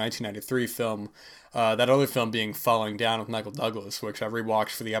another 1993 film, that other film being Falling Down with Michael Douglas, which I rewatched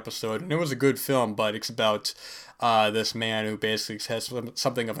for the episode, and it was a good film, but it's about this man who basically has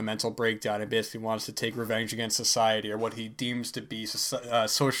something of a mental breakdown and basically wants to take revenge against society, or what he deems to be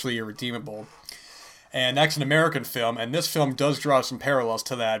socially irredeemable. And that's an American film, and this film does draw some parallels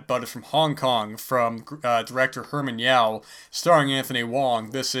to that, but it's from Hong Kong, from director Herman Yao, starring Anthony Wong.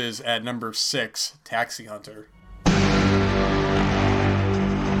 This is at number 6, Taxi Hunter.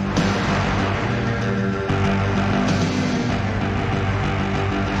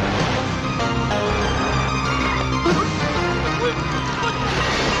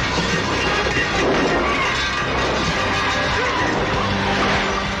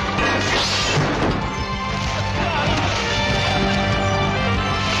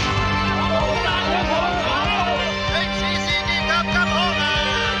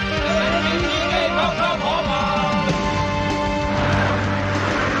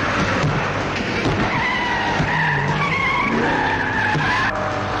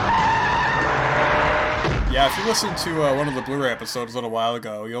 If you listen to one of the Blu-ray episodes a little while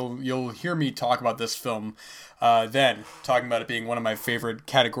ago, you'll hear me talk about this film then, talking about it being one of my favorite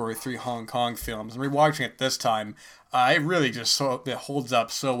Category 3 Hong Kong films. And rewatching it this time, it really it holds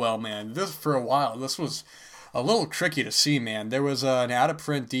up so well, man. For a while, this was a little tricky to see, man. There was an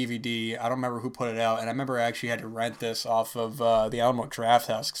out-of-print DVD. I don't remember who put it out, and I remember I actually had to rent this off of the Alamo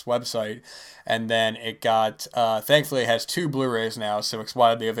Drafthouse website, and then it got, thankfully it has 2 Blu-rays now, so it's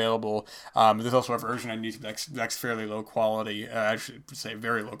widely available. There's also a version on YouTube that's fairly low quality, I should say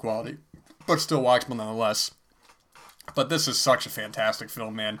very low quality, but still watchable nonetheless. But this is such a fantastic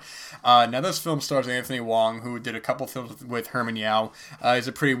film, man. Now, this film stars Anthony Wong, who did a couple films with Herman Yao. He's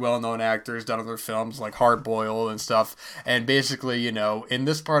a pretty well-known actor. He's done other films like Hard Boiled and stuff. And basically, in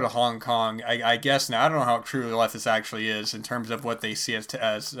this part of Hong Kong, I guess, now I don't know how true to life this actually is in terms of what they see as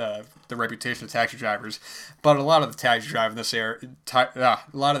the reputation of taxi drivers, but a lot of the taxi drivers in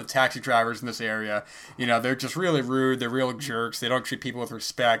this area, they're just really rude. They're real jerks. They don't treat people with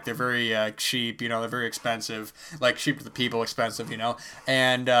respect. They're very cheap. They're very expensive. Like cheap to the people, expensive.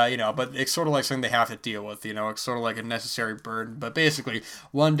 And but it's sort of like something they have to deal with. It's sort of like a necessary burden. But basically,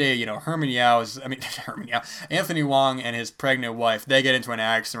 one day, Anthony Wong and his pregnant wife, they get into an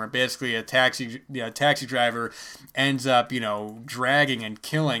accident where basically a taxi driver ends up, dragging and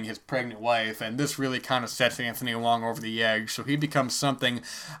killing his pregnant wife, and this really kind of sets Anthony Wong over the edge. So he becomes something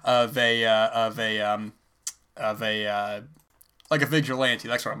of a like a vigilante.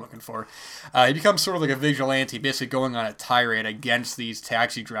 That's what I'm looking for. He becomes sort of like a vigilante, basically going on a tirade against these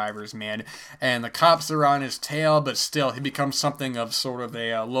taxi drivers, man. And the cops are on his tail, but still, he becomes something of sort of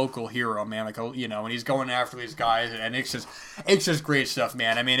a local hero, man. And he's going after these guys, and it's just great stuff,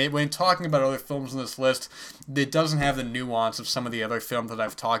 man. I mean, when talking about other films on this list, it doesn't have the nuance of some of the other films that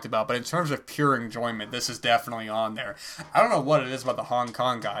I've talked about, but in terms of pure enjoyment, this is definitely on there. I don't know what it is about the Hong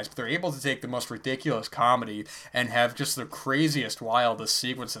Kong guys, but they're able to take the most ridiculous comedy and have just the craziest, wildest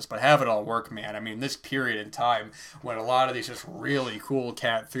sequences, but have it all work, man. I mean, this period in time when a lot of these just really cool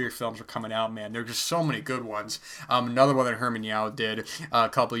Cat 3 films are coming out, man, there are just so many good ones. Another one that Herman Yao did a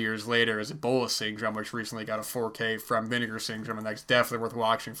couple years later is Ebola Syndrome, which recently got a 4K from Vinegar Syndrome, and that's definitely worth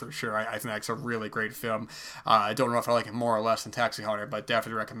watching for sure. I think that's a really great film. I don't know if I like it more or less than Taxi Hunter, but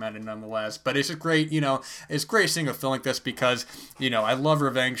definitely recommend it nonetheless. But it's just great, it's great seeing a film like this because, I love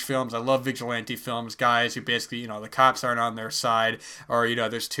revenge films. I love vigilante films, guys who basically, the cops aren't on their side. side, or, you know,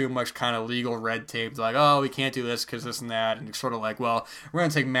 there's too much kind of legal red tape, like, oh, we can't do this because this and that, and it's sort of like, well, we're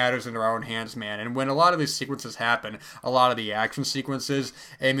going to take matters into our own hands, man. And when a lot of these sequences happen, a lot of the action sequences,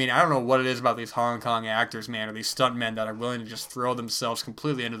 I mean, I don't know what it is about these Hong Kong actors, man, or these stuntmen that are willing to just throw themselves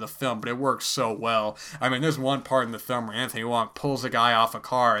completely into the film, but it works so well. I mean, there's one part in the film where Anthony Wong pulls a guy off a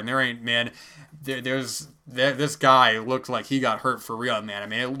car, and there ain't, man, this guy looked like he got hurt for real, man. I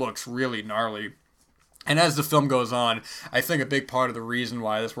mean, it looks really gnarly. And as the film goes on, I think a big part of the reason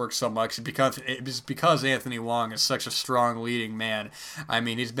why this works so much is because Anthony Wong is such a strong leading man. I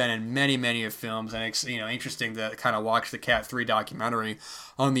mean, he's been in many, many of films, and it's, you know, interesting to kind of watch the Cat 3 documentary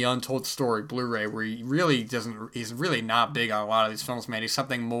on the Untold Story Blu-ray, where he really he's really not big on a lot of these films, man. He's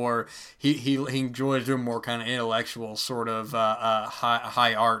something more, he enjoys doing more kind of intellectual sort of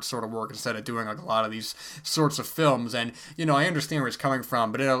high art sort of work instead of doing like a lot of these sorts of films. And, you know, I understand where he's coming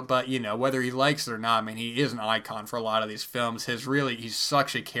from, but you know, whether he likes it or not, I mean, he is an icon for a lot of these films. He's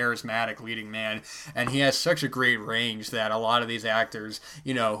such a charismatic leading man, and he has such a great range that a lot of these actors,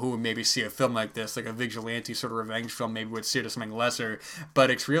 you know, who would maybe see a film like this, like a vigilante sort of revenge film, maybe would see it as something lesser,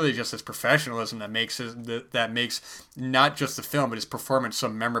 but it's really just his professionalism that makes not just the film, but his performance so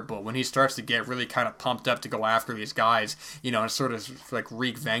memorable. When he starts to get really kind of pumped up to go after these guys, you know, and sort of like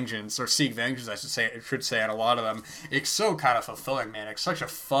seek vengeance, I should say, on a lot of them, it's so kind of fulfilling, man. It's such a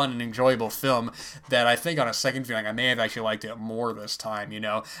fun and enjoyable film that I think on a second viewing, I may have actually liked it more this time, you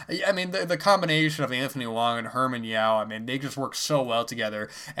know. I mean, the combination of Anthony Wong and Herman Yao, I mean, they just work so well together,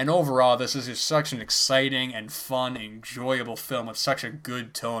 and overall, this is just such an exciting and fun, enjoyable film with such a good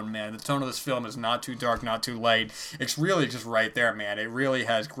tone, man. The tone of this film is not too dark, not too light. It's really just right there, man. It really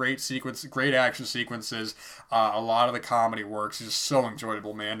has great action sequences. A lot of the comedy works. It's just so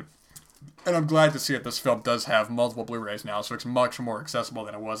enjoyable, man. And I'm glad to see that this film does have multiple Blu-rays now, so it's much more accessible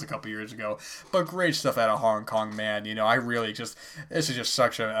than it was a couple years ago. But great stuff out of Hong Kong, man. You know, this is just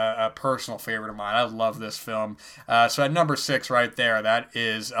such a personal favorite of mine. I love this film. So at number 6 right there, that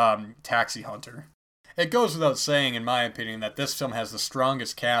is Taxi Hunter. It goes without saying, in my opinion, that this film has the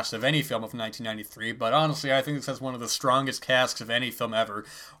strongest cast of any film of 1993, but honestly, I think this has one of the strongest casts of any film ever.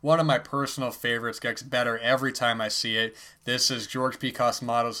 One of my personal favorites, gets better every time I see it. This is George P.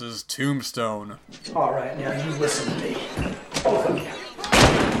 Cosmatos' Tombstone. All right, now you listen to me. Both of you.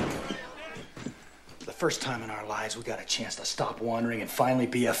 The first time in our lives, we got a chance to stop wandering and finally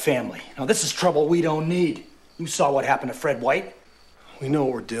be a family. Now, this is trouble we don't need. You saw what happened to Fred White? We know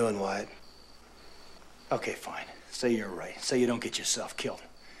what we're doing, Wyatt. Okay, fine. Say you're right. Say you don't get yourself killed.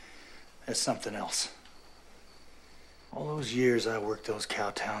 There's something else. All those years I worked those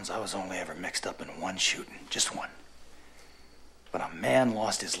cow towns, I was only ever mixed up in one shooting. Just one. But a man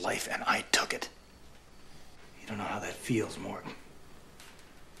lost his life, and I took it. You don't know how that feels, Morton.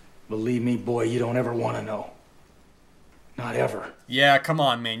 Believe me, boy, you don't ever want to know. Not ever. Yeah, come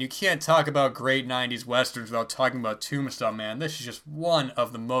on, man. You can't talk about great 90s westerns without talking about Tombstone, man. This is just one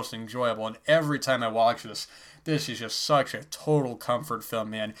of the most enjoyable, and every time I watch this is just such a total comfort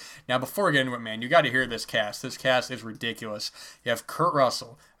film, man. Now, before we get into it, man, you got to hear this cast. This cast is ridiculous. You have Kurt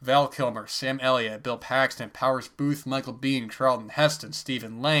Russell, Val Kilmer, Sam Elliott, Bill Paxton, Powers Booth, Michael Biehn, Charlton Heston,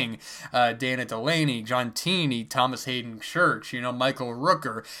 Stephen Lang, Dana Delaney, John Tierney, Thomas Hayden Church, you know, Michael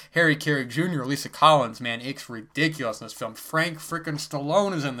Rooker, Harry Carey Jr., Lisa Collins, man. It's ridiculous in this film. Frank frickin'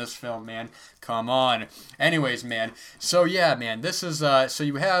 Stallone is in this film, man. Come on. Anyways, man. So yeah, man. This is so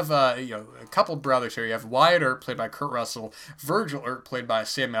you have a couple brothers here. You have Wyatt Earp, played by Kurt Russell, Virgil Earp, played by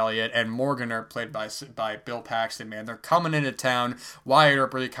Sam Elliott, and Morgan Earp, played by Bill Paxton. Man, they're coming into town. Wyatt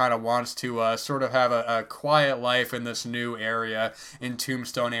Earp really kind of wants to sort of have a quiet life in this new area in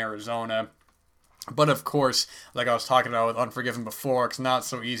Tombstone, Arizona. But of course, like I was talking about with Unforgiven before, it's not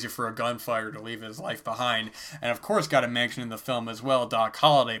so easy for a gunfighter to leave his life behind. And of course, got to mention in the film as well, Doc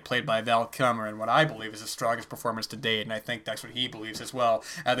Holliday, played by Val Kilmer, and what I believe is his strongest performance to date, and I think that's what he believes as well,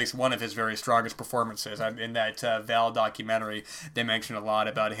 at least one of his very strongest performances. In that Val documentary, they mentioned a lot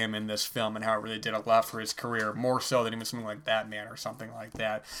about him in this film and how it really did a lot for his career, more so than even something like Batman or something like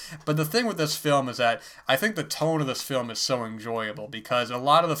that. But the thing with this film is that I think the tone of this film is so enjoyable, because a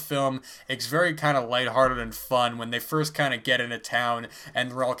lot of the film, it's very kind of lighthearted and fun when they first kind of get into town and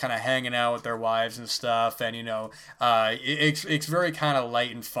they're all kind of hanging out with their wives and stuff, and it's very kind of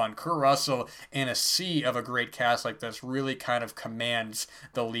light and fun. Kurt Russell, in a sea of a great cast like this, really kind of commands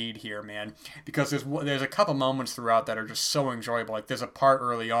the lead here, man, because there's a couple moments throughout that are just so enjoyable. Like there's a part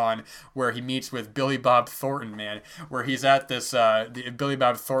early on where he meets with Billy Bob Thornton, man, where he's at this Billy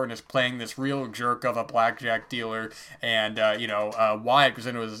Bob Thornton is playing this real jerk of a blackjack dealer, and Wyatt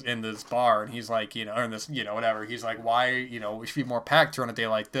goes in this bar and he's like, like, or in this, whatever, he's like, why, we should be more packed on a day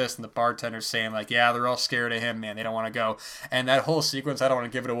like this. And the bartender's saying like, yeah, they're all scared of him, man. They don't want to go. And that whole sequence, I don't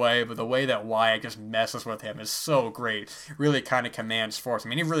want to give it away, but the way that Wyatt just messes with him is so great. Really kind of commands force. I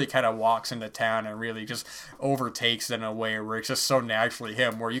mean, he really kind of walks into town and really just overtakes it in a way where it's just so naturally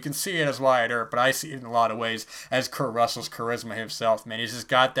him, where you can see it as Wyatt Earp, but I see it in a lot of ways as Kurt Russell's charisma himself, man. He's just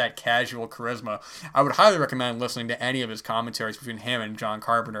got that casual charisma. I would highly recommend listening to any of his commentaries between him and John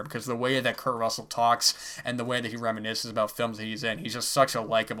Carpenter, because the way that Kurt Russell talks and the way that he reminisces about films that he's in, he's just such a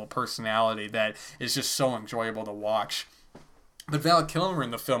likable personality that is just so enjoyable to watch. But Val Kilmer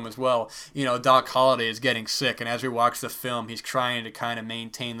in the film as well, Doc Holliday is getting sick, and as we watch the film, he's trying to kind of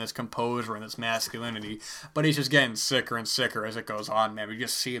maintain this composure and this masculinity, but he's just getting sicker and sicker as it goes on, man. We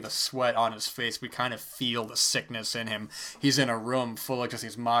just see the sweat on his face. We kind of feel the sickness in him. He's in a room full of just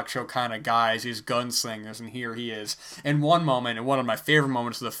these macho kind of guys, these gunslingers, and here he is. In one moment, and one of my favorite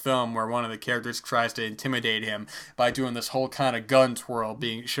moments of the film, where one of the characters tries to intimidate him by doing this whole kind of gun twirl,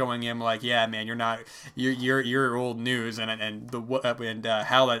 showing him like, yeah, man, you're old news, and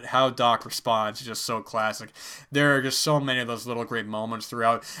how Doc responds is just so classic. There are just so many of those little great moments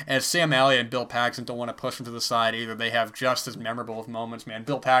throughout. As Sam Elliott and Bill Paxton don't want to push him to the side either, they have just as memorable of moments, man.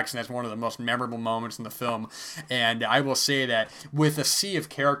 Bill Paxton has one of the most memorable moments in the film, and I will say that with a sea of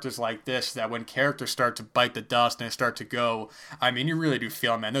characters like this, that when characters start to bite the dust and they start to go, I mean, you really do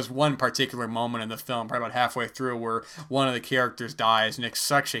feel, man. There's one particular moment in the film, probably about halfway through, where one of the characters dies, and it's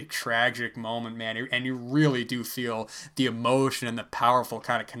such a tragic moment, man, and you really do feel the emotion and the powerful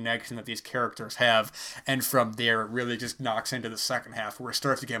kind of connection that these characters have. And from there, it really just knocks into the second half, where it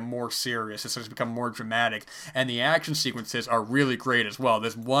starts to get more serious. It starts to become more dramatic, and the action sequences are really great as well.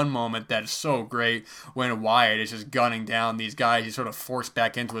 There's one moment that is so great when Wyatt is just gunning down these guys. He's sort of forced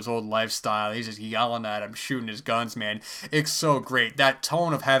back into his old lifestyle. He's just yelling at him, shooting his guns, man. It's so great. That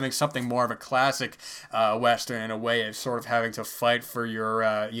tone of having something more of a classic Western in a way, of sort of having to fight for your,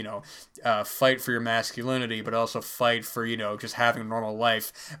 fight for your masculinity, but also fight for, just having a normal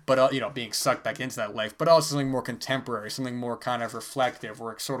life, but, being sucked back into that life, but also something more contemporary, something more kind of reflective,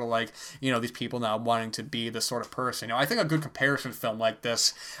 where it's sort of like, these people now wanting to be the sort of person. I think a good comparison film like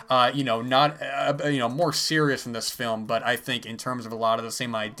this, not, more serious in this film, but I think in terms of a lot of the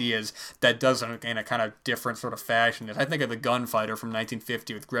same ideas, that does it in a kind of different sort of fashion. I think of The Gunfighter from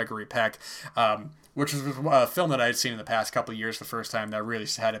 1950 with Gregory Peck, which was a film that I had seen in the past couple of years the first time, that really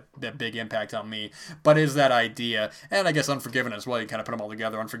had a big impact on me. But is that idea, and I guess Unforgiven as well, you kind of put them all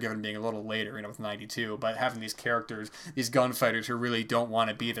together, Unforgiven being a little later, with 92, but having these characters, these gunfighters who really don't want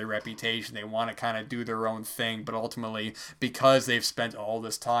to be their reputation, they want to kind of do their own thing, but ultimately, because they've spent all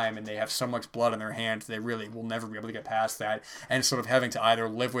this time and they have so much blood in their hands, they really will never be able to get past that, and sort of having to either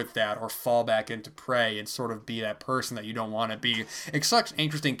live with that or fall back into prey and sort of be that person that you don't want to be. It's such an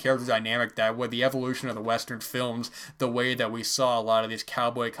interesting character dynamic that with the evolution of the Western films, the way that we saw a lot of these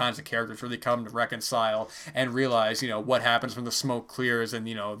cowboy kinds of characters really come to reconcile and realize, what happens when the smoke clears and,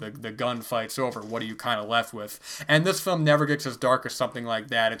 the gunfight's over. What are you kind of left with? And this film never gets as dark as something like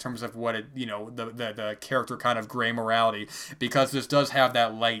that in terms of what it, the character kind of gray morality, because this does have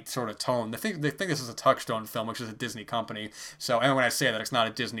that light sort of tone. They think this is a Touchstone film, which is a Disney company. So, and when I say that, it's not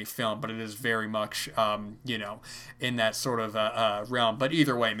a Disney film, but it is very much, in that sort of realm. But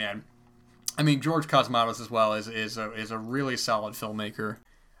either way, man, I mean, George Cosmatos as well is a really solid filmmaker.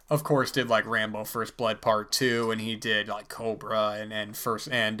 Of course, did like Rambo: First Blood Part 2, and he did like Cobra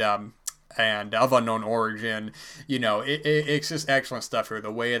and Of Unknown Origin. It's just excellent stuff here.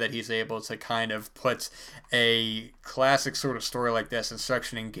 The way that he's able to kind of put a classic sort of story like this in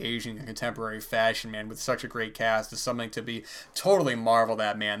such an engaging and contemporary fashion, man, with such a great cast, is something to be totally marveled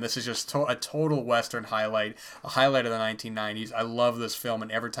at, man. This is just a total Western highlight, a highlight of the 1990s. I love this film,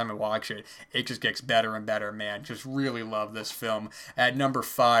 and every time I watch it, it just gets better and better, man. Just really love this film. At number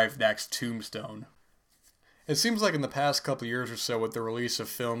 5, that's Tombstone. It seems like in the past couple years or so, with the release of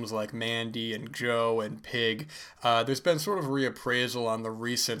films like Mandy and Joe and Pig, there's been sort of reappraisal on the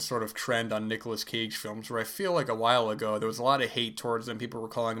recent sort of trend on Nicolas Cage films, where I feel like a while ago there was a lot of hate towards him. People were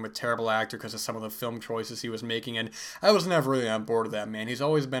calling him a terrible actor because of some of the film choices he was making, and I was never really on board with that, man. He's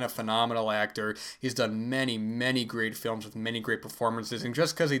always been a phenomenal actor. He's done many, many great films with many great performances, and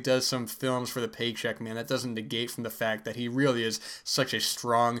just because he does some films for the paycheck, man, that doesn't negate from the fact that he really is such a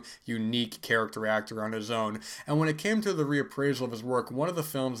strong, unique character actor on his own. And when it came to the reappraisal of his work, one of the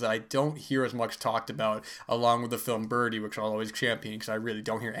films that I don't hear as much talked about, along with the film Birdie, which I'll always champion because I really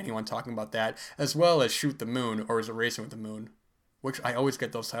don't hear anyone talking about that, as well as Shoot the Moon, or is it Racing with the Moon? Which I always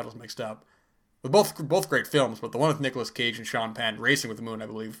get those titles mixed up. Both great films, but the one with Nicolas Cage and Sean Penn, Racing with the Moon, I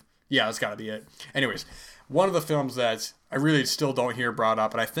believe. Yeah, that's got to be it. Anyways, one of the films that I really still don't hear brought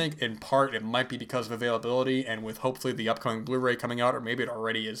up, and I think in part it might be because of availability, and with hopefully the upcoming Blu-ray coming out, or maybe it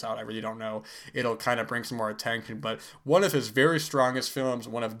already is out, I really don't know, it'll kind of bring some more attention, but one of his very strongest films,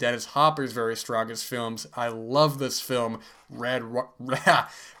 one of Dennis Hopper's very strongest films, I love this film, Red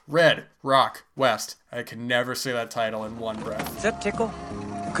Rock West. I can never say that title in one breath. Does that tickle?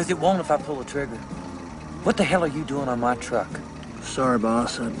 Because it won't if I pull the trigger. What the hell are you doing on my truck? Sorry,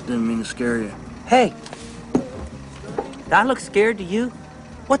 boss. I didn't mean to scare you. Hey! Do I look scared to you?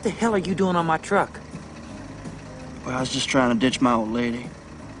 What the hell are you doing on my truck? Well, I was just trying to ditch my old lady.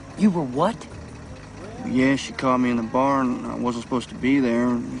 You were what? Yeah, she caught me in the bar and I wasn't supposed to be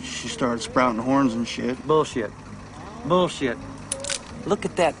there. She started sprouting horns and shit. Bullshit. Bullshit. Look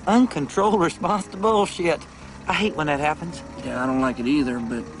at that uncontrolled response to bullshit. I hate when that happens. Yeah, I don't like it either,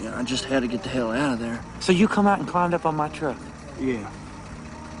 but I just had to get the hell out of there. So you come out and climbed up on my truck? Yeah.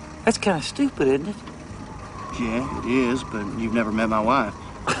 That's kind of stupid, isn't it? Yeah, it is, but you've never met my wife.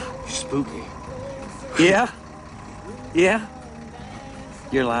 She's spooky. Yeah? Yeah?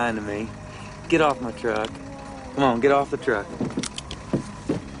 You're lying to me. Get off my truck. Come on, get off the truck.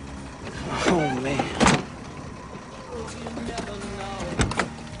 Oh, man.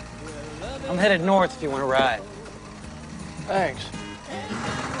 I'm headed north if you want to ride. Thanks.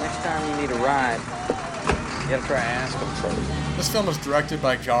 Next time you need a ride, you gotta try asking first. This film was directed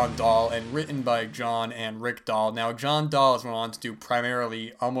by John Dahl and written by John and Rick Dahl. Now, John Dahl has went on to do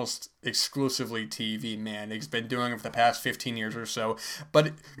primarily, almost exclusively TV, man. He's been doing it for the past 15 years or so,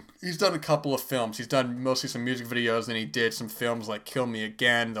 but he's done a couple of films. He's done mostly some music videos, and he did some films like Kill Me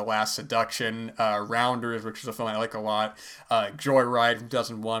Again, The Last Seduction, Rounders, which is a film I like a lot, Joyride from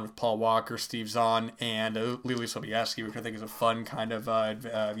 2001 with Paul Walker, Steve Zahn, and Lily Sobieski, which I think is a fun kind of,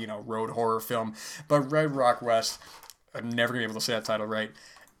 road horror film. But Red Rock West, I'm never going to be able to say that title right,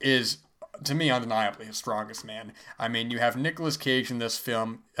 is, to me, undeniably his strongest, man. I mean, you have Nicolas Cage in this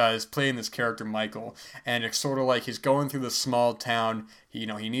film, is playing this character, Michael, and it's sort of like he's going through this small town, he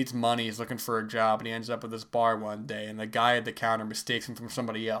needs money, he's looking for a job, and he ends up at this bar one day, and the guy at the counter mistakes him for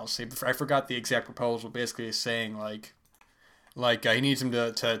somebody else. I forgot the exact proposal, basically he's saying, he needs him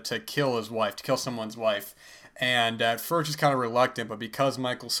to kill his wife, to kill someone's wife. And at first he's kind of reluctant, but because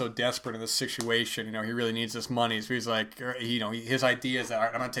Michael's so desperate in this situation, he really needs this money. So he's like, his idea is that, all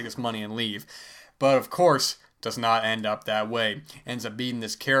right, I'm going to take this money and leave. But of course, does not end up that way. Ends up beating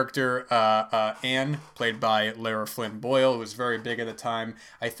this character, Anne, played by Lara Flynn Boyle, who was very big at the time.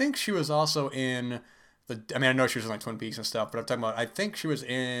 I think she was also in I know she was in like Twin Peaks and stuff, but I think she was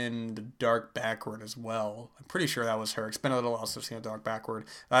in The Dark Backward as well. I'm pretty sure that was her. It's been a little while since I've seen The Dark Backward.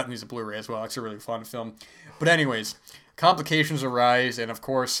 That needs a Blu-ray as well. It's a really fun film. But anyways, complications arise, and of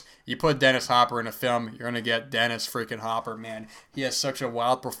course, you put Dennis Hopper in a film, you're going to get Dennis freaking Hopper, man. He has such a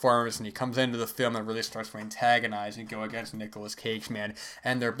wild performance, and he comes into the film and really starts to antagonize and go against Nicolas Cage, man.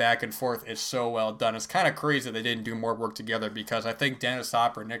 And their back and forth is so well done. It's kind of crazy that they didn't do more work together, because I think Dennis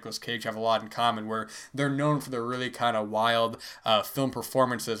Hopper and Nicolas Cage have a lot in common, where they're known for their really kind of wild film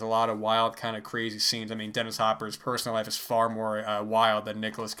performances, a lot of wild kind of crazy scenes. I mean, Dennis Hopper's personal life is far more wild than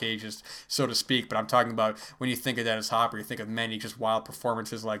Nicolas Cage's, so to speak, but I'm talking about when you think of Dennis Hopper, you think of many just wild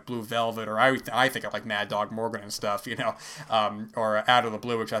performances like Blue Velvet, or I think of like Mad Dog Morgan and stuff, or Out of the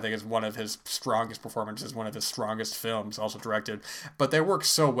Blue, which I think is one of his strongest performances, one of his strongest films, also directed. But they work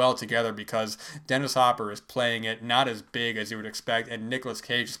so well together because Dennis Hopper is playing it not as big as you would expect, and Nicolas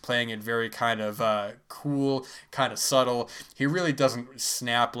Cage is playing it very kind of cool, kind of subtle. He really doesn't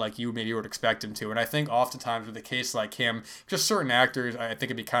snap like you maybe would expect him to, and I think oftentimes with a case like him, just certain actors, I think it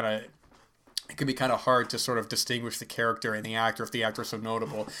can be kind of hard to sort of distinguish the character and the actor if the actor is so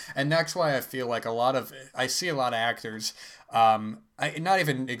notable. And that's why I feel like I see a lot of actors, not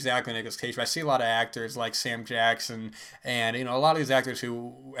even exactly Nicolas Cage, but I see a lot of actors like Sam Jackson and, a lot of these actors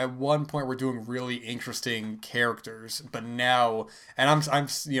who at one point were doing really interesting characters, but now, and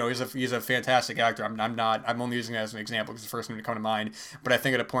he's a fantastic actor. I'm only using that as an example because it's the first one to come to mind, but I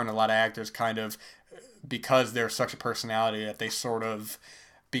think at a point a lot of actors kind of, because they're such a personality that they sort of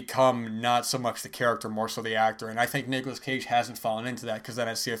become not so much the character, more so the actor. And I think Nicolas Cage hasn't fallen into that, because then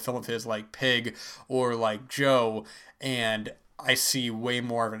I see a film of his like Pig or like Joe, and I see way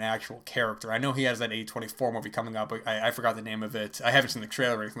more of an actual character. I know he has that A24 movie coming up. I forgot the name of it. I haven't seen the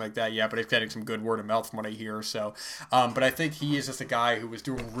trailer or anything like that yet, but it's getting some good word of mouth from what I hear. So, but I think he is just a guy who was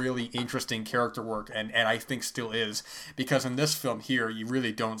doing really interesting character work, and I think still is, because in this film here, you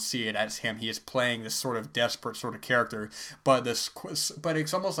really don't see it as him. He is playing this sort of desperate sort of character, but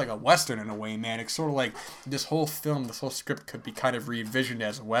it's almost like a Western in a way, man. It's sort of like this whole film, this whole script could be kind of re-envisioned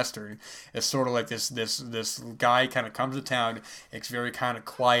as a Western. It's sort of like this guy kind of comes to town, It's very kind of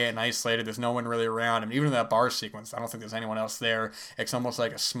quiet and isolated. There's no one really around. And even in that bar sequence, I don't think there's anyone else there. It's almost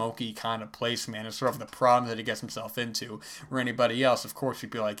like a smoky kind of place, man. It's sort of the problem that he gets himself into. Where anybody else, of course,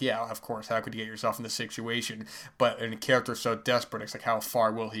 you'd be like, yeah, of course, how could you get yourself in this situation? But in a character so desperate, it's like, how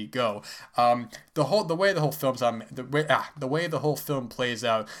far will he go? The way the whole film plays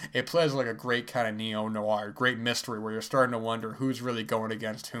out, it plays like a great kind of neo-noir, great mystery where you're starting to wonder who's really going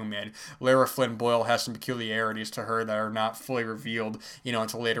against whom, man. Lara Flynn Boyle has some peculiarities to her that are not fully revealed,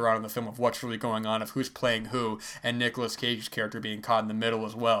 until later on in the film of what's really going on, of who's playing who, and Nicolas Cage's character being caught in the middle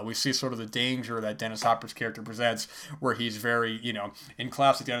as well. We see sort of the danger that Dennis Hopper's character presents, where he's very, in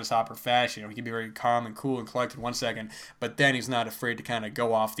classic Dennis Hopper fashion, he can be very calm and cool and collected 1 second, but then he's not afraid to kind of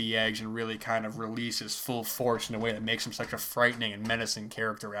go off the edge and really kind of release his full force in a way that makes him such a frightening and menacing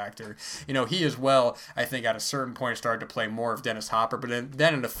character actor. He as well, I think, at a certain point started to play more of Dennis Hopper, but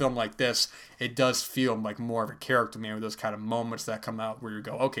then in a film like this, it does feel like more of a character, man, with those kind of moments that come out where you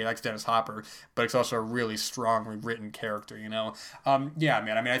go, okay, that's Dennis Hopper, but it's also a really strongly written character, Yeah,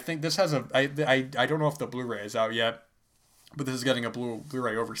 man, I mean, I think this has I don't know if the Blu-ray is out yet, but this is getting a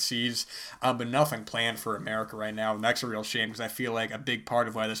Blu-ray overseas, but nothing planned for America right now, and that's a real shame, because I feel like a big part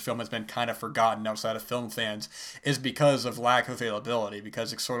of why this film has been kind of forgotten outside of film fans is because of lack of availability,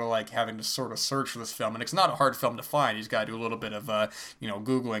 because it's sort of like having to sort of search for this film, and it's not a hard film to find. You just got to do a little bit of,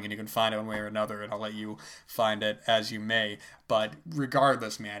 Googling, and you can find it one way or another, and I'll let you find it as you may. But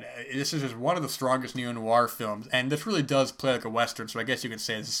regardless, man, this is just one of the strongest neo-noir films, and this really does play like a Western, so I guess you could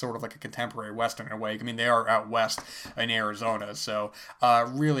say this is sort of like a contemporary Western in a way. I mean, they are out west in Arizona, so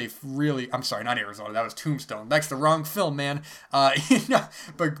really, I'm sorry, not Arizona, that was Tombstone. That's the wrong film, man.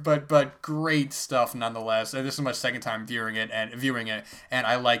 But great stuff nonetheless. And this is my second time viewing it, and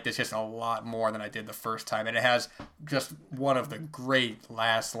I like this just a lot more than I did the first time. And it has just one of the great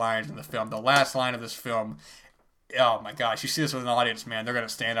last lines in the film. The last line of this film, oh my gosh, you see this with an audience, man, they're going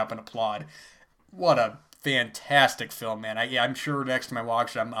to stand up and applaud. What a fantastic film, man. I'm sure next time I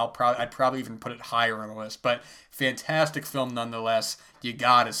watch it, I'd probably even put it higher on the list, but fantastic film nonetheless. You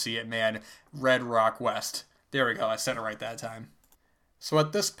gotta see it, man. Red Rock West. There we go, I said it right that time. So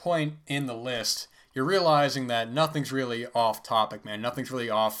at this point in the list, you're realizing that nothing's really off topic, man. Nothing's really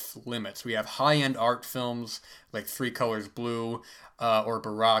off limits. We have high-end art films like Three Colors Blue or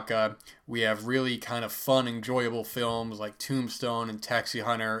Baraka. We have really kind of fun, enjoyable films like Tombstone and Taxi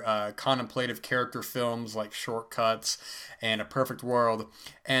Hunter, contemplative character films like Shortcuts and A Perfect World.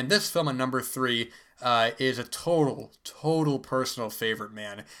 And this film at number 3 is a total personal favorite,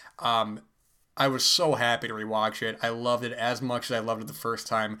 man. I was so happy to rewatch it. I loved it as much as I loved it the first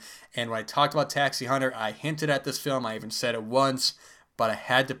time. And when I talked about Taxi Hunter, I hinted at this film. I even said it once, but I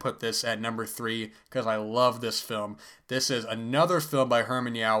had to put this at number 3 because I love this film. This is another film by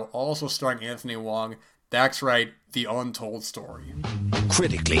Herman Yao, also starring Anthony Wong. That's right, The Untold Story.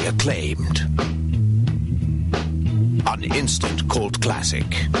 Critically acclaimed. An instant cult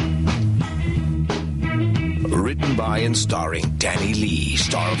classic. Written by and starring Danny Lee,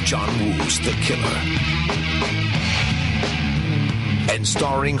 star of John Woo's The Killer. And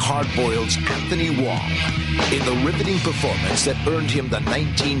starring Hardboiled's Anthony Wong in the riveting performance that earned him the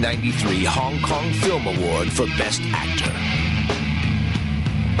 1993 Hong Kong Film Award for Best Actor.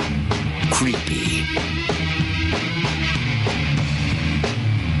 Creepy.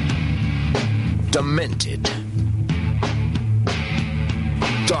 Demented.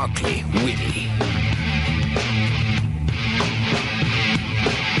 Darkly witty.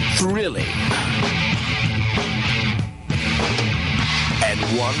 Thrilling. And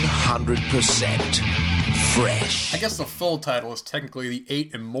 100% fresh. I guess the full title is technically The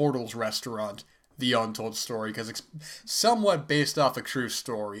Eight Immortals Restaurant, The Untold Story, because it's somewhat based off a true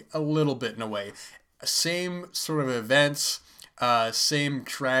story, a little bit in a way. Same sort of events, same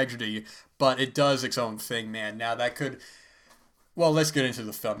tragedy, but it does its own thing, man. Now that could... Well, let's get into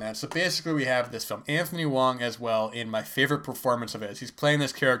the film, man. So basically we have this film. Anthony Wong as well, in my favorite performance of his. He's playing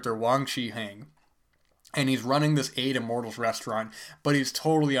this character, Wang Chi-hang. And he's running this Eight Immortals restaurant, but he's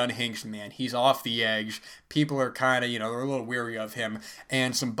totally unhinged, man. He's off the edge. People are kind of, they're a little weary of him.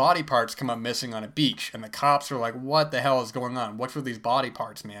 And some body parts come up missing on a beach. And the cops are like, what the hell is going on? What's with these body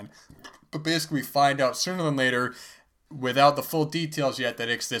parts, man? But basically we find out sooner than later, without the full details yet, that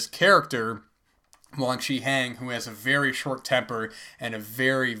it's this character, Wang Chi-hang, who has a very short temper and a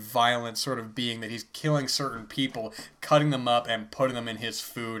very violent sort of being, that he's killing certain people, cutting them up and putting them in his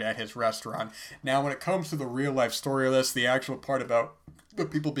food at his restaurant. Now, when it comes to the real life story of this, the actual part about the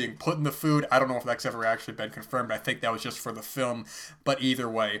people being put in the food. I don't know if that's ever actually been confirmed. I think that was just for the film. But either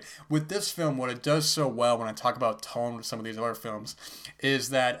way, with this film, what it does so well when I talk about tone with some of these other films is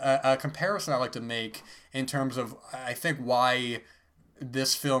that a comparison I like to make in terms of, I think, why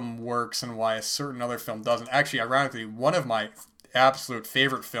this film works and why a certain other film doesn't. Actually, ironically, one of my absolute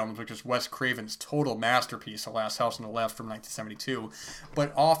favorite films, which is Wes Craven's total masterpiece, The Last House on the Left from 1972.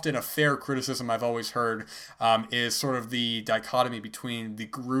 But often a fair criticism I've always heard is sort of the dichotomy between the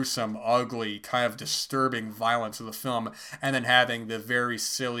gruesome, ugly, kind of disturbing violence of the film and then having the very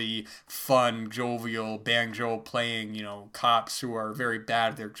silly, fun, jovial banjo playing, cops who are very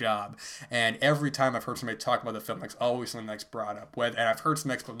bad at their job. And every time I've heard somebody talk about the film, it's always something that's brought up. And I've heard some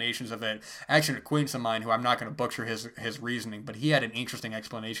explanations of it. Actually, an acquaintance of mine who I'm not going to butcher his reasoning, but he had an interesting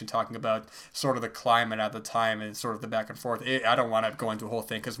explanation talking about sort of the climate at the time and sort of the back and forth. I don't want to go into a whole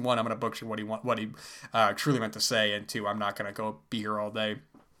thing because, one, I'm going to butcher what he truly meant to say, and two, I'm not going to go be here all day.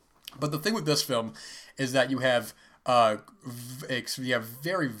 But the thing with this film is that you have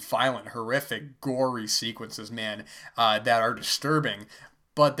very violent, horrific, gory sequences, man, that are disturbing.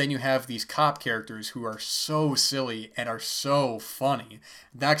 But then you have these cop characters who are so silly and are so funny.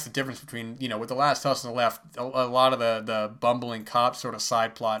 That's the difference between, with The Last House on the Left, a lot of the bumbling cop sort of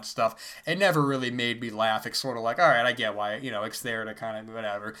side plot stuff, it never really made me laugh. It's sort of like, all right, I get why, it's there to kind of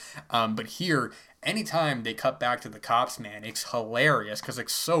whatever. But here, anytime they cut back to the cops, man, it's hilarious because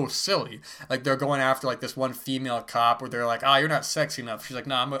it's so silly. Like, they're going after, like, this one female cop where they're like, you're not sexy enough. She's like,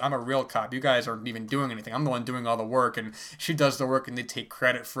 no, I'm a real cop. You guys aren't even doing anything. I'm the one doing all the work. And she does the work and they take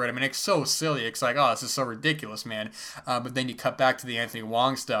credit for it. I mean, it's so silly. It's like, this is so ridiculous, man. But then you cut back to the Anthony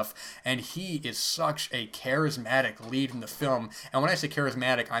Wong stuff, and he is such a charismatic lead in the film. And when I say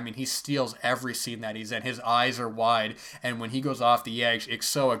charismatic, I mean he steals every scene that he's in. His eyes are wide, and when he goes off the edge, it's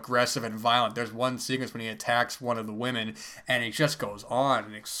so aggressive and violent. There's one sequence when he attacks one of the women, and it just goes on,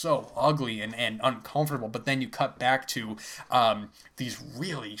 and it's so ugly and uncomfortable. But then you cut back to these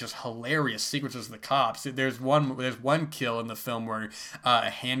really just hilarious sequences of the cops. There's one kill in the film where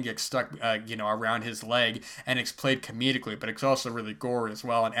a hand gets stuck around his leg, and it's played comedically, but it's also really gory as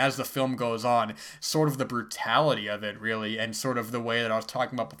well. And as the film goes on, sort of the brutality of it, really, and sort of the way that I was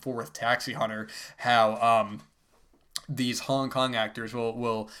talking about before with Taxi Hunter, how these Hong Kong actors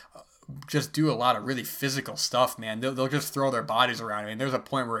will just do a lot of really physical stuff, man. They'll just throw their bodies around. I mean, there's a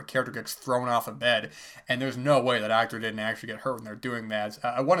point where a character gets thrown off a bed, and there's no way that actor didn't actually get hurt when they're doing that.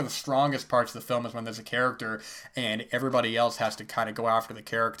 One of the strongest parts of the film is when there's a character and everybody else has to kind of go after the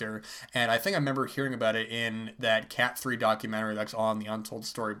character. And I think I remember hearing about it in that Cat 3 documentary that's on the Untold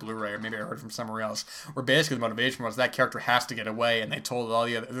Story Blu-ray, or maybe I heard it from somewhere else, where basically the motivation was that character has to get away, and they told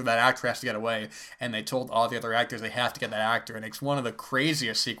that actor has to get away, and they told all the other actors they have to get that actor. And it's one of the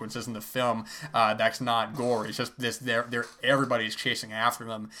craziest sequences in the film that's not gore. It's just they're everybody's chasing after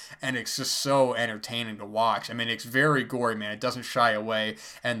them, and it's just so entertaining to watch. I mean, it's very gory, man. It doesn't shy away,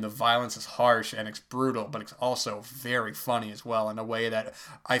 and the violence is harsh and it's brutal, but it's also very funny as well in a way that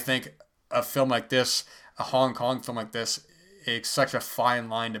I think a film like this, a Hong Kong film like this, it's such a fine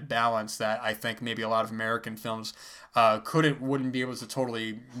line to balance that I think maybe a lot of American films wouldn't be able to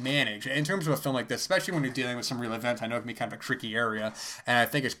totally manage. In terms of a film like this, especially when you're dealing with some real events, I know it can be kind of a tricky area, and I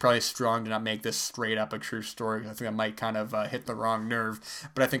think it's probably strong to not make this straight up a true story. I think that might kind of hit the wrong nerve,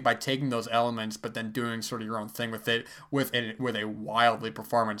 but I think by taking those elements, but then doing sort of your own thing with it, with a wildly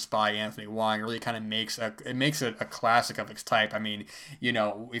performance by Anthony Wong, it really kind of makes it a classic of its type. I mean,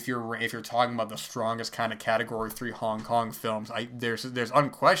 if you're talking about the strongest kind of Category 3 Hong Kong films, there's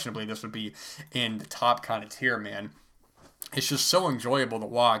unquestionably this would be in the top kind of tier, man. It's just so enjoyable to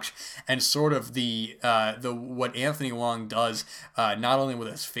watch, and sort of the what Anthony Wong does, not only with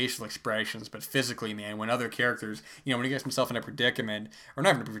his facial expressions, but physically, man. When other characters, when he gets himself in a predicament, or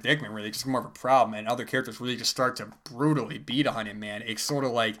not even a predicament, really, just more of a problem, and other characters really just start to brutally beat on him, man. It's sort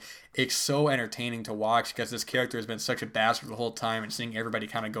of like, it's so entertaining to watch because this character has been such a bastard the whole time, and seeing everybody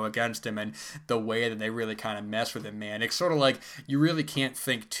kind of go against him and the way that they really kind of mess with him, man. It's sort of like you really can't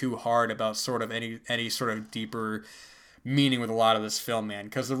think too hard about sort of any sort of deeper meaning with a lot of this film, man,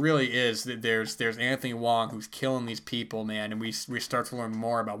 because there really is that there's Anthony Wong who's killing these people, man, and we start to learn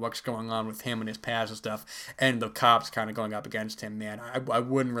more about what's going on with him and his past and stuff, and the cops kind of going up against him, man. I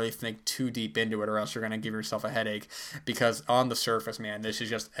wouldn't really think too deep into it, or else you're going to give yourself a headache, because on the surface, man, this is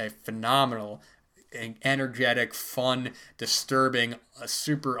just a phenomenal energetic, fun, disturbing,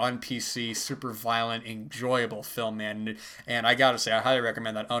 super un-PC, super violent, enjoyable film, man. And I gotta say, I highly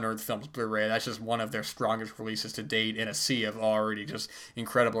recommend that Unearthed Films Blu-ray. That's just one of their strongest releases to date in a sea of already just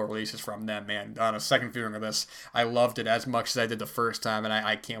incredible releases from them, man. On a second viewing of this, I loved it as much as I did the first time, and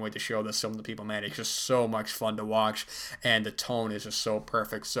I can't wait to show this film to people, man. It's just so much fun to watch, and the tone is just so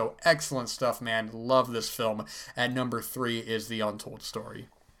perfect. So excellent stuff, man. Love this film. At number 3 is The Untold Story.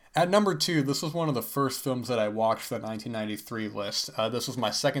 At number 2, this was one of the first films that I watched for the 1993 list. This was my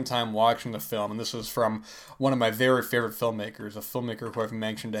second time watching the film, and this was from one of my very favorite filmmakers, a filmmaker who I've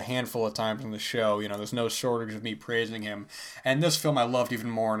mentioned a handful of times on the show. You know, there's no shortage of me praising him. And this film I loved even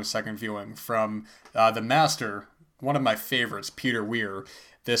more in a second viewing. From the master, one of my favorites, Peter Weir.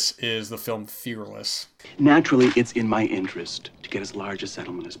 This is the film Fearless. Naturally, it's in my interest to get as large a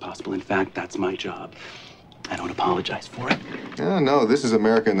settlement as possible. In fact, that's my job. I don't apologize for it. No, this is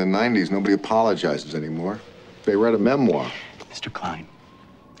America in the 90s. Nobody apologizes anymore. They read a memoir. Mr. Klein,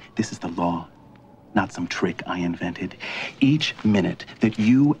 this is the law, not some trick I invented. Each minute that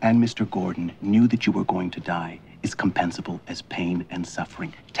you and Mr. Gordon knew that you were going to die is compensable as pain and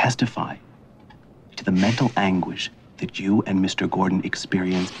suffering. Testify to the mental anguish that you and Mr. Gordon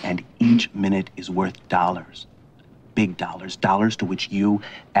experienced, and each minute is worth dollars. Big dollars, dollars to which you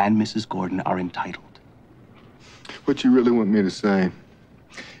and Mrs. Gordon are entitled. What you really want me to say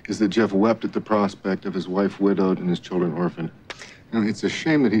is that Jeff wept at the prospect of his wife widowed and his children orphaned. Now, it's a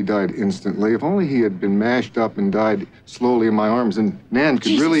shame that he died instantly. If only he had been mashed up and died slowly in my arms, and Nan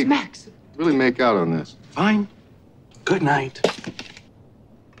could really make out on this. Fine. Good night.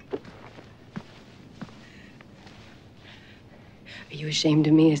 Are you ashamed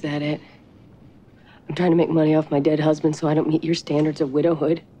of me? Is that it? I'm trying to make money off my dead husband so I don't meet your standards of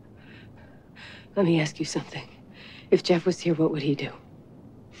widowhood. Let me ask you something. If Jeff was here, what would he do?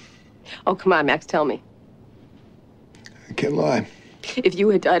 Oh, come on, Max, tell me. I can't lie. If you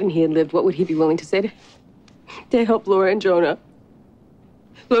had died and he had lived, what would he be willing to say to help Laura and Jonah?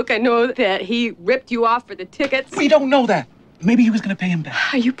 Look, I know that he ripped you off for the tickets. We don't know that. Maybe he was going to pay him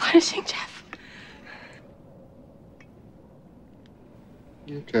back. Are you punishing Jeff?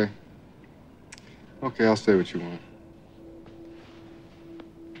 Okay. Okay, I'll say what you want.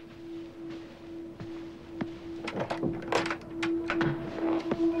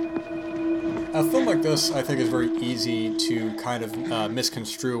 A film like this, I think, is very easy to kind of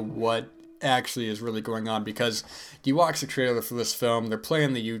misconstrue what actually is really going on, because you watch the trailer for this film, they're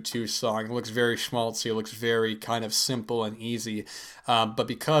playing the U2 song, it looks very schmaltzy, it looks very kind of simple and easy, but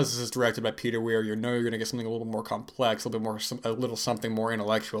because this is directed by Peter Weir, you know you're going to get something a little more complex, a little something more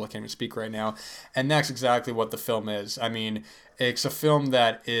intellectual. I can't even speak right now, and that's exactly what the film is. I mean, it's a film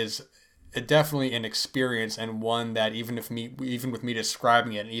that is definitely an experience, and one that even with me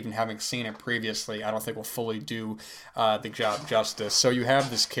describing it and even having seen it previously, I don't think will fully do the job justice. So you have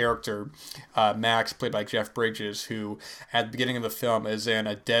this character, Max, played by Jeff Bridges, who at the beginning of the film is in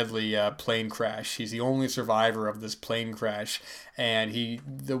a deadly plane crash. He's the only survivor of this plane crash, and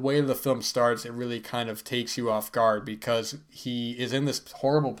the way the film starts, it really kind of takes you off guard, because he is in this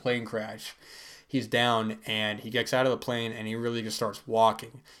horrible plane crash. He's down, and he gets out of the plane, and he really just starts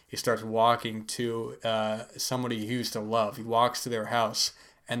walking. He starts walking to somebody he used to love. He walks to their house,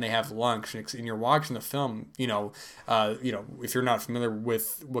 and they have lunch. And you're watching the film, if you're not familiar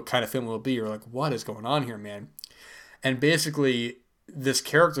with what kind of film it will be, you're like, what is going on here, man? And basically, this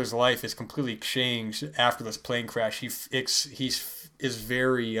character's life is completely changed after this plane crash. He is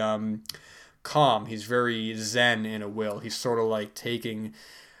very calm. He's very zen in a will. He's sort of like taking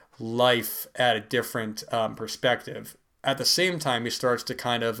life at a different perspective. At the same time, he starts to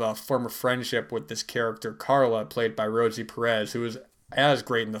kind of form a friendship with this character, Carla, played by Rosie Perez, who is as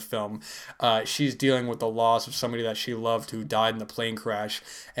great in the film. She's dealing with the loss of somebody that she loved who died in the plane crash,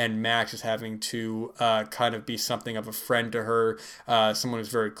 and Max is having to kind of be something of a friend to her, someone who's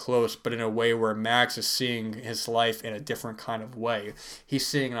very close, but in a way where Max is seeing his life in a different kind of way. He's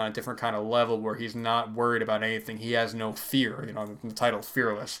seeing it on a different kind of level where he's not worried about anything. He has no fear, the title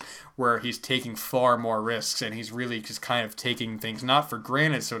Fearless, where he's taking far more risks, and he's really just kind of taking things not for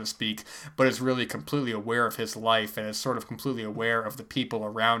granted, so to speak, but is really completely aware of his life and is sort of completely aware of the people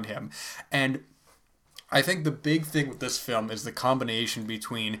around him. And I think the big thing with this film is the combination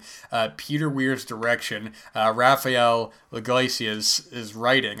between Peter Weir's direction, Rafael Iglesias'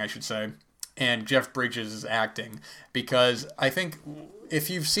 writing, I should say, and Jeff Bridges' acting. Because I think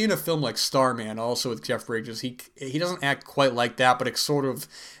if you've seen a film like Starman, also with Jeff Bridges, he doesn't act quite like that, but it's sort of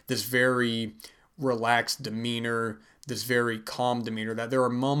this very relaxed demeanor, this very calm demeanor, that there are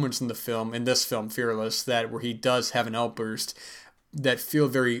moments in this film, Fearless, where he does have an outburst, that feel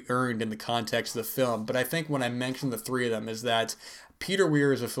very earned in the context of the film. But I think when I mentioned the three of them is that Peter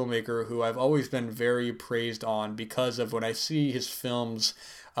Weir is a filmmaker who I've always been very praised on because of when I see his films,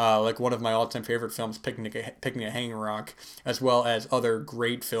 like one of my all-time favorite films, Picnic at Hanging Rock, as well as other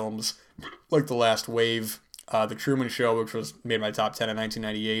great films like The Last Wave, The Truman Show, which was made my top 10 in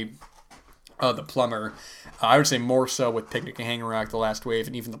 1998, The Plumber. I would say more so with Picnic at Hanging Rock, The Last Wave,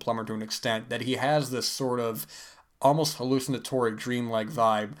 and even The Plumber to an extent, that he has this sort of almost hallucinatory, dreamlike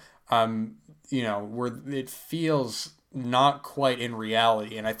vibe, where it feels not quite in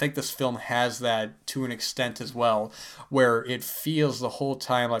reality. And I think this film has that to an extent as well, where it feels the whole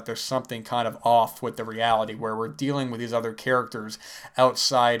time like there's something kind of off with the reality, where we're dealing with these other characters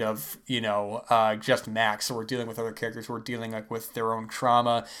outside of, just Max. So we're dealing with other characters who are dealing like with their own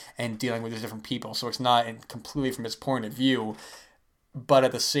trauma and dealing with these different people. So it's not completely from his point of view. But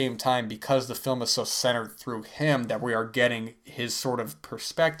at the same time, because the film is so centered through him, that we are getting his sort of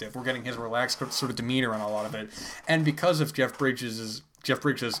perspective. We're getting his relaxed sort of demeanor on a lot of it. And because of Jeff Bridges'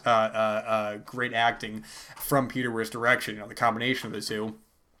 great acting from Peter Weir's direction, the combination of the two,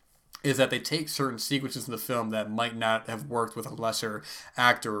 is that they take certain sequences in the film that might not have worked with a lesser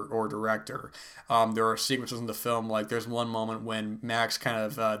actor or director. There are sequences in the film, like there's one moment when Max kind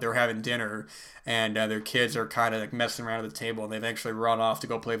of, they're having dinner, and their kids are kind of like messing around at the table, and they've actually run off to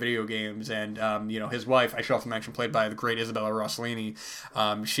go play video games. And, his wife, I should also mention, played by the great Isabella Rossellini,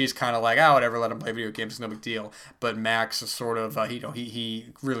 she's kind of like, whatever, let him play video games, it's no big deal. But Max is sort of, he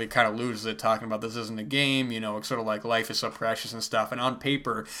really kind of loses it, talking about this isn't a game, it's sort of like life is so precious and stuff. And on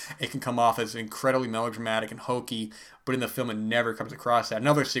paper, it can come off as incredibly melodramatic and hokey, but in the film it never comes across that.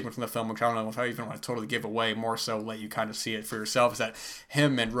 Another sequence in the film, which I don't know if I even want to totally give away, more so let you kind of see it for yourself, is that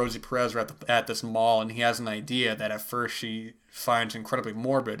him and Rosie Perez are at this mall, and he has an idea that at first she finds incredibly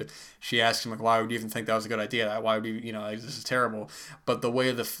morbid. She asks him, like, why would you even think that was a good idea? Why would you, this is terrible. But the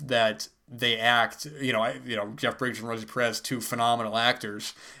way that they act, Jeff Bridges and Rosie Perez, two phenomenal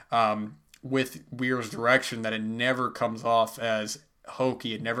actors, with Weir's direction, that it never comes off as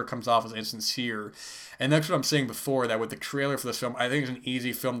hokey, it never comes off as insincere. And that's what I'm saying before, that with the trailer for this film, I think it's an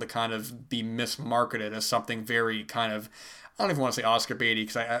easy film to kind of be mismarketed as something very kind of, I don't even want to say Oscar baity,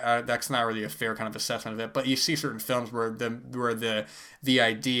 because I that's not really a fair kind of assessment of it. But you see certain films where the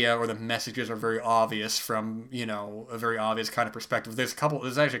idea or the messages are very obvious from a very obvious kind of perspective. There's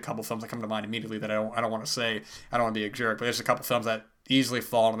actually a couple films that come to mind immediately that I don't want to say, I don't want to be a jerk, but there's a couple films that easily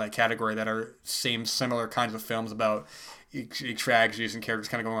fall in that category that are similar kinds of films about tragedies and characters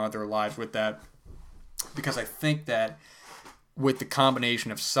kind of going on with their lives with that. Because I think that with the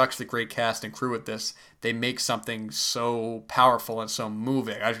combination of such the great cast and crew with this, they make something so powerful and so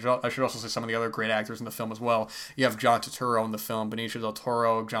moving. I should also say some of the other great actors in the film as well. You have John Turturro in the film, Benicio del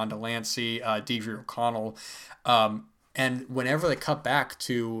Toro, John Delancey, Deidre O'Connell. And whenever they cut back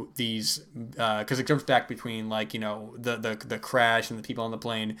to these, because it jumps back between the crash and the people on the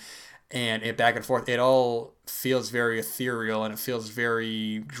plane, and it back and forth, it all feels very ethereal and it feels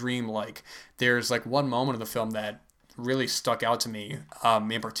very dreamlike. There's like one moment in the film that really stuck out to me,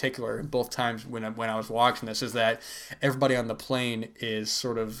 in particular, both times when I was watching this, is that everybody on the plane is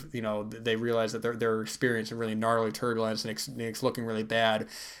sort of, they realize that they're experiencing really gnarly turbulence and it's looking really bad.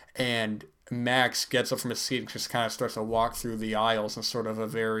 And Max gets up from his seat and just kind of starts to walk through the aisles in sort of a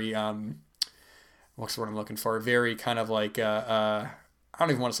very, what's the word I'm looking for? A very kind of like, I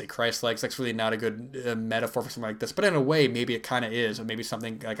don't even want to say Christ-like. That's really not a good metaphor for something like this. But in a way, maybe it kind of is. Or maybe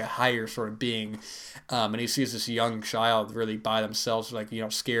something like a higher sort of being. And he sees this young child really by themselves, like,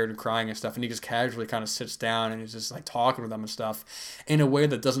 scared and crying and stuff. And he just casually kind of sits down and he's just like talking with them and stuff in a way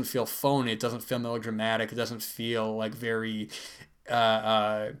that doesn't feel phony. It doesn't feel melodramatic. It doesn't feel like very...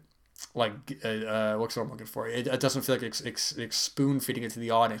 what's what I'm looking for? It doesn't feel like it's spoon-feeding it to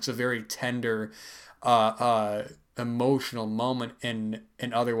the audience. It's a very tender... emotional moment in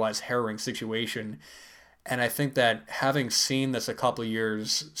an otherwise harrowing situation. And I think that having seen this a couple of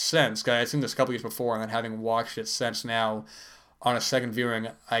years since, I've seen this a couple of years before, and then having watched it since now on a second viewing,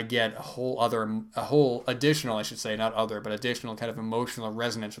 I get a whole additional, I should say, not other, but additional kind of emotional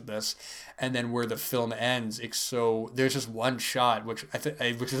resonance with this. And then where the film ends, there's just one shot, which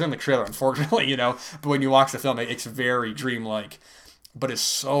which is in the trailer, unfortunately, but when you watch the film, it's very dreamlike, but it's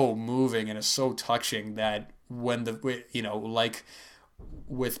so moving and it's so touching that when like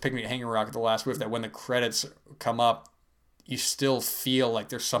with Picnic at Hanging Rock at The Last Wave, that when the credits come up, you still feel like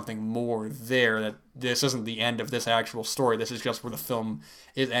there's something more there, that this isn't the end of this actual story. This is just where the film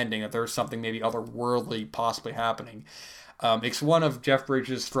is ending, that there's something maybe otherworldly possibly happening. It's one of Jeff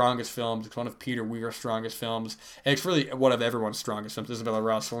Bridges' strongest films. It's one of Peter Weir's strongest films. And it's really one of everyone's strongest films. Isabella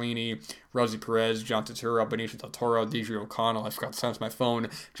Rossellini, Rosie Perez, John Turturro, Benicio del Toro, Deidre O'Connell, I forgot to silence my phone,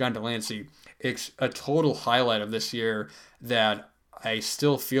 John Delancey. It's a total highlight of this year that I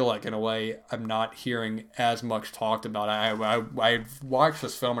still feel like, in a way, I'm not hearing as much talked about. I watched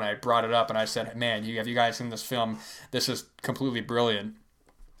this film and I brought it up and I said, man, have you guys seen this film? This is completely brilliant.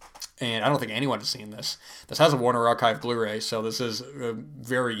 And I don't think anyone has seen this. This has a Warner Archive Blu-ray, so this is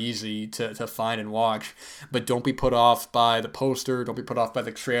very easy to find and watch. But don't be put off by the poster. Don't be put off by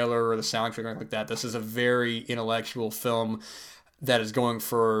the trailer or the soundtrack or anything like that. This is a very intellectual film that is going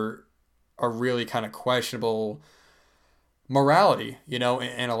for a really kind of questionable morality, in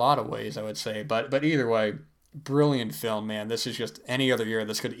a lot of ways, I would say. But either way, brilliant film, man. This is just, any other year,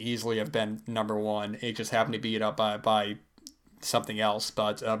 this could easily have been number one. It just happened to be it up by something else,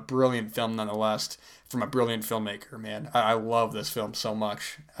 but a brilliant film nonetheless from a brilliant filmmaker, man. I love this film so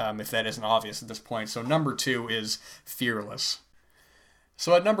much, if that isn't obvious at this point. So number 2 is Fearless.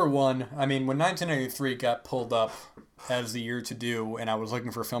 So at number 1, I mean, when 1993 got pulled up as the year to do, and I was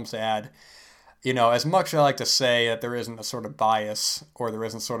looking for films to add, as much as I like to say that there isn't a sort of bias or there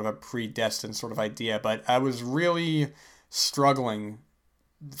isn't sort of a predestined sort of idea, but I was really struggling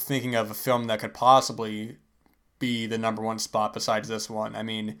thinking of a film that could possibly be the number 1 spot besides this one. I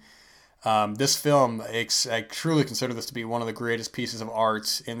mean, this film, I truly consider this to be one of the greatest pieces of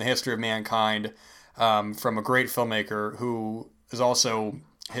art in the history of mankind, from a great filmmaker who is also,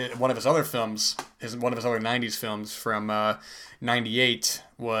 one of his other films, one of his other 90s films from 98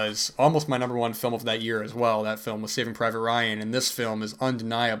 was almost my number 1 film of that year as well. That film was Saving Private Ryan, and this film is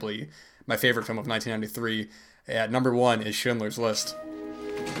undeniably my favorite film of 1993. At number 1 is Schindler's List.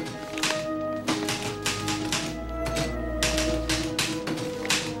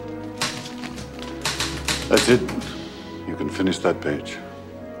 That's it. You can finish that page.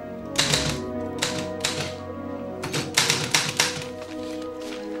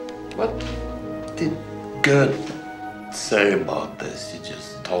 What did Goethe say about this? You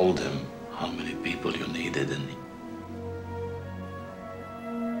just told him how many people you needed and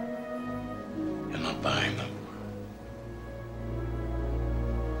you're not buying them.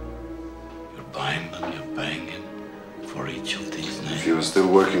 You're buying them, you're paying him for each of these names. If you were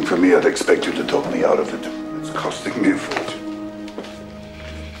still working for me, I'd expect you to talk me out of it. It's costing me a fortune.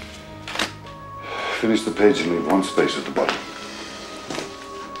 Finish the page and leave one space at the bottom.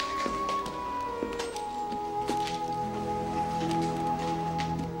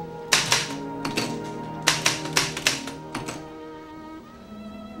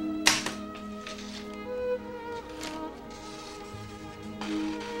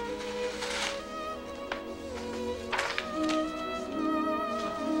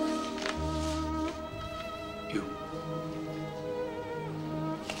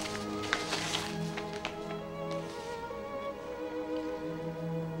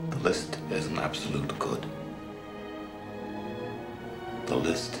 The list is an absolute good. The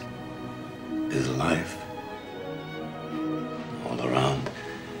list is life. All around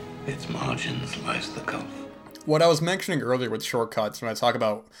its margins lies the gulf. What I was mentioning earlier with shortcuts when I talk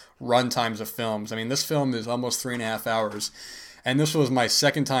about run times of films, I mean, this film is almost 3.5 hours, and this was my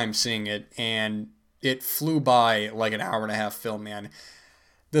second time seeing it, and it flew by like an hour-and-a-half film, man.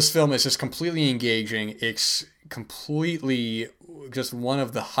 This film is just completely engaging. It's completely just one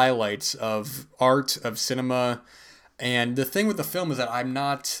of the highlights of art, of cinema. And the thing with the film is that I'm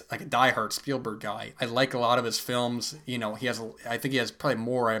not like a diehard Spielberg guy. I like a lot of his films. I think he has probably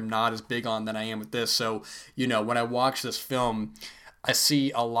more I'm not as big on than I am with this. So, when I watch this film, I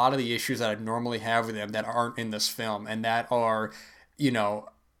see a lot of the issues that I normally have with him that aren't in this film. And that are,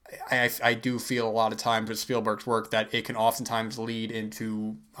 I do feel a lot of times with Spielberg's work that it can oftentimes lead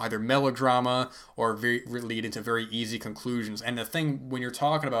into either melodrama or lead into very easy conclusions. And the thing, when you're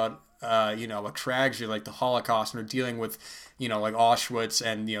talking about, a tragedy like the Holocaust, and you're dealing with, like Auschwitz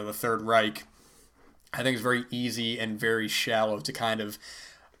and, the Third Reich, I think it's very easy and very shallow to kind of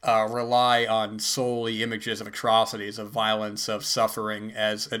rely on solely images of atrocities, of violence, of suffering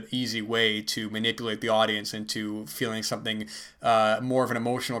as an easy way to manipulate the audience into feeling something more of an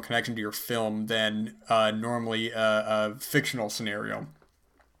emotional connection to your film than normally a fictional scenario.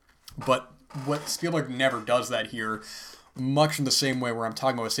 But what Spielberg never does that here, much in the same way where I'm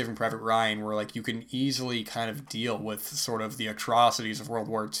talking about Saving Private Ryan, where like you can easily kind of deal with sort of the atrocities of World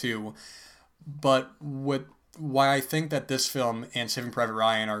War II. But why I think that this film and Saving Private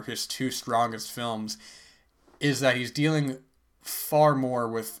Ryan are his two strongest films is that he's dealing far more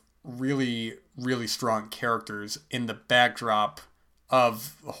with really, really strong characters in the backdrop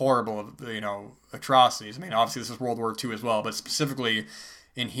horrible, atrocities. I mean, obviously this is World War II as well, but specifically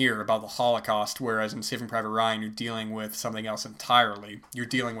in here about the Holocaust, whereas in Saving Private Ryan, you're dealing with something else entirely. You're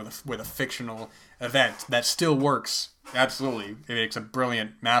dealing with a fictional event that still works. Absolutely. It's a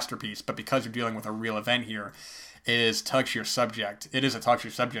brilliant masterpiece, but because you're dealing with a real event here, it is a touchier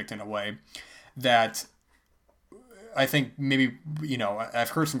subject in a way that I think maybe, I've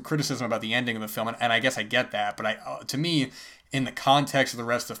heard some criticism about the ending of the film, and I guess I get that, but to me, in the context of the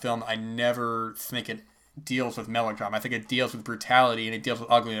rest of the film, I never think it deals with melodrama. I think it deals with brutality and it deals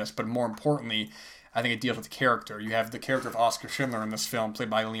with ugliness, but more importantly, I think it deals with character. You have the character of Oskar Schindler in this film, played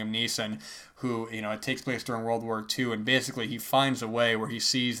by Liam Neeson, who, it takes place during World War II, and basically he finds a way where he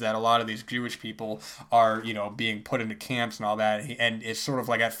sees that a lot of these Jewish people are, being put into camps and all that, and it's sort of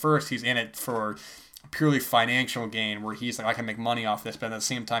like at first he's in it for purely financial gain, where he's like, I can make money off this, but at the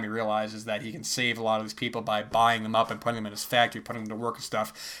same time he realizes that he can save a lot of these people by buying them up and putting them in his factory, putting them to work and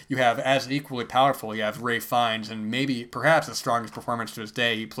stuff. You have, as equally powerful, you have Ralph Fiennes, and perhaps the strongest performance to this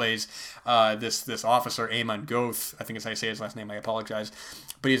day. He plays this officer, Amon Goth, I think is how you say his last name, I apologize,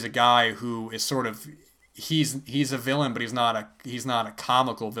 but he's a guy who is sort of, he's a villain, but he's not a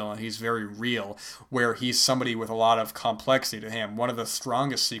comical villain. He's very real, where he's somebody with a lot of complexity to him. One of the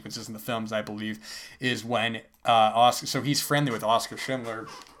strongest sequences in the films, I believe, is when Oskar. So he's friendly with Oskar Schindler,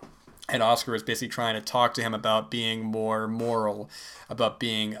 and Oskar is basically trying to talk to him about being more moral, about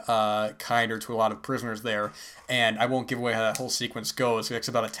being kinder to a lot of prisoners there. And I won't give away how that whole sequence goes. It's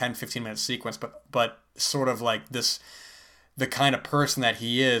about a 10-15 minute sequence, but sort of like this. The kind of person that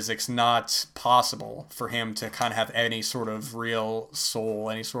he is, it's not possible for him to kind of have any sort of real soul,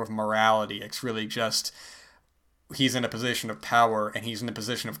 any sort of morality. It's really just he's in a position of power and he's in a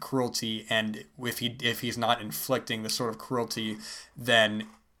position of cruelty, and if he's not inflicting the sort of cruelty, then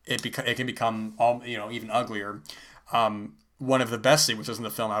it can become even uglier. One of the best sequences in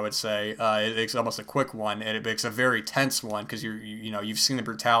the film, I would say, it's almost a quick one, and it's a very tense one because you've seen the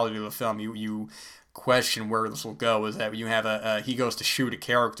brutality of the film. You question where this will go, is that you have he goes to shoot a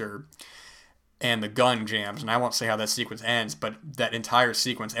character and the gun jams, and I won't say how that sequence ends, but that entire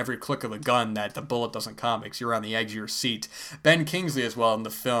sequence, every click of the gun, that the bullet doesn't come, because you're on the edge of your seat. Ben Kingsley as well in the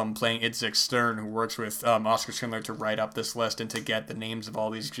film, playing Idzik Stern, who works with Oskar Schindler to write up this list and to get the names of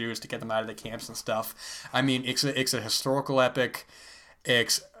all these Jews, to get them out of the camps and stuff. I mean, it's a historical epic.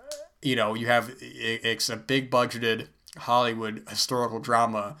 It's a big budgeted Hollywood historical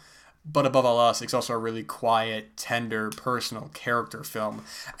drama. But above all else, it's also a really quiet, tender, personal character film.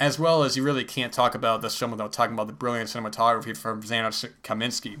 As well as you really can't talk about this film without talking about the brilliant cinematography from Janusz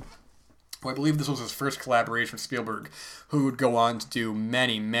Kaminski, who I believe this was his first collaboration with Spielberg, who would go on to do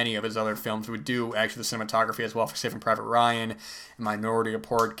many, many of his other films. Would do actually the cinematography as well for Saving Private Ryan, Minority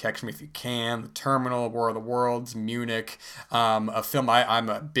Report, Catch Me If You Can, The Terminal, War of the Worlds, Munich, a film I'm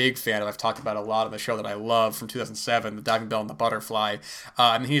a big fan of. I've talked about a lot on the show that I love from 2007, The Diving Bell and the Butterfly.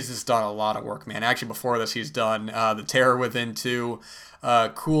 He's just done a lot of work, man. Actually, before this, he's done The Terror Within 2,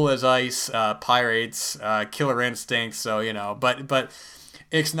 Cool as Ice, Pirates, Killer Instinct. So but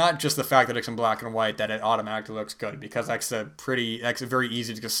it's not just the fact that it's in black and white that it automatically looks good, because it's very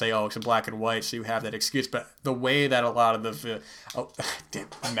easy to just say, oh, it's in black and white, so you have that excuse. But the way that a lot of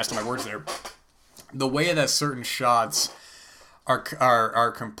I messed up my words there. The way that certain shots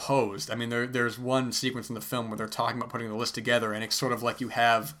are composed. I mean, there's one sequence in the film where they're talking about putting the list together, and it's sort of like you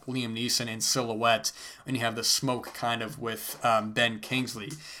have Liam Neeson in silhouette, and you have the smoke kind of with Ben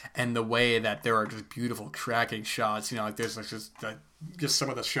Kingsley, and the way that there are just beautiful tracking shots. Like there's just some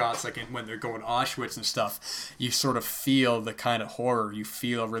of the shots, like when they're going Auschwitz and stuff, you sort of feel the kind of horror, you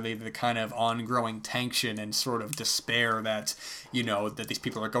feel really the kind of ongoing tension and sort of despair that, that these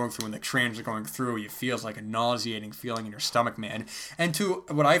people are going through and the trains are going through. It feels like a nauseating feeling in your stomach, man. And to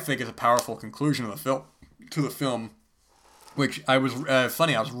what I think is a powerful conclusion of the film, which I was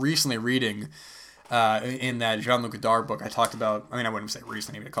recently reading in that Jean-Luc Godard book I talked about. I mean, I wouldn't say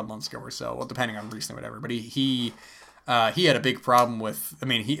recently, maybe a couple months ago or so, well, depending on recently, whatever, but he had a big problem with,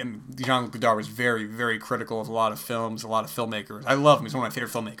 Jean-Luc Godard was very, very critical of a lot of films, a lot of filmmakers. I love him. He's one of my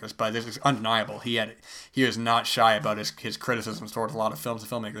favorite filmmakers, but it's undeniable. He was not shy about his criticisms towards a lot of films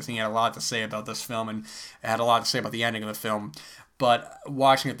and filmmakers. He had a lot to say about this film and had a lot to say about the ending of the film. But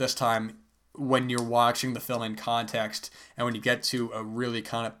watching it this time, when you're watching the film in context and when you get to a really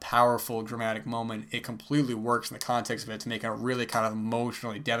kind of powerful, dramatic moment, it completely works in the context of it to make a really kind of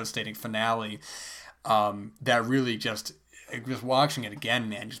emotionally devastating finale. That really just watching it again,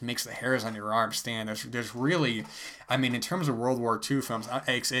 man, just makes the hairs on your arms stand. There's really, in terms of World War II films,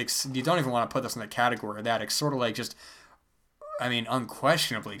 you don't even want to put this in the category of that. It's sort of like just, I mean,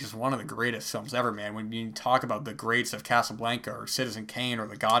 unquestionably, just one of the greatest films ever, man. When you talk about the greats of Casablanca or Citizen Kane or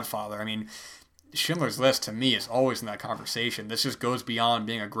The Godfather, I mean, Schindler's List to me is always in that conversation. This just goes beyond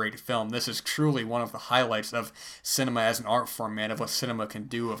being a great film. This is truly one of the highlights of cinema as an art form, man, of what cinema can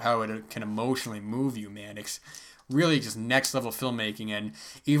do, of how it can emotionally move you, man. It's really just next level filmmaking. And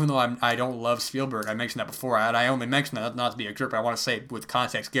even though I don't love Spielberg, I mentioned that before. I only mentioned that not to be a jerk, but I want to say with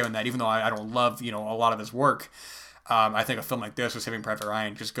context given that even though I don't love, a lot of his work, I think a film like this with Saving Private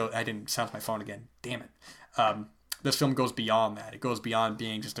Ryan I didn't sound my phone again. Damn it. This film goes beyond that. It goes beyond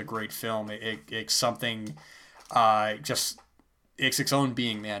being just a great film. It's something, it's its own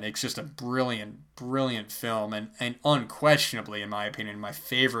being, man. It's just a brilliant, brilliant film, and unquestionably, in my opinion, my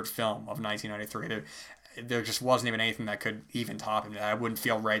favorite film of 1993. There just wasn't even anything that could even top it. I wouldn't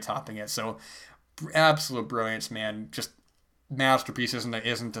feel right topping it. So, absolute brilliance, man. Just masterpiece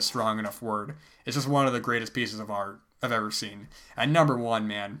isn't a strong enough word. It's just one of the greatest pieces of art I've ever seen. And number one,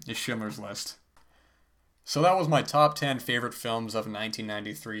 man, is Schindler's List. So that was my top 10 favorite films of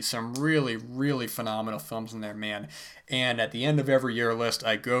 1993. Some really, really phenomenal films in there, man. And at the end of every year list,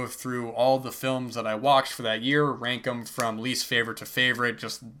 I go through all the films that I watched for that year, rank them from least favorite to favorite,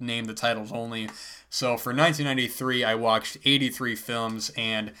 just name the titles only. So for 1993, I watched 83 films,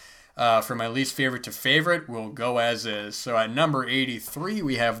 and for my least favorite to favorite, we'll go as is. So at number 83,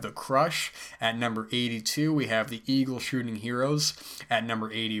 we have The Crush. At number 82, we have The Eagle Shooting Heroes. At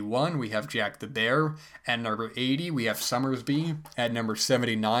number 81, we have Jack the Bear. At number 80, we have Summersby. At number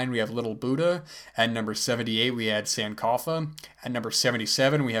 79, we have Little Buddha. At number 78, we had Sankofa. At number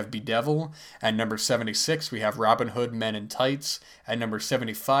 77, we have Bedevil. At number 76, we have Robin Hood Men in Tights. At number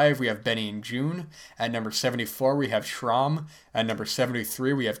 75, we have Benny and June. At number 74, we have Schramm. At number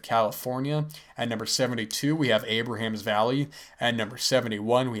 73, we have California. At number 72, we have Abraham's Valley. At number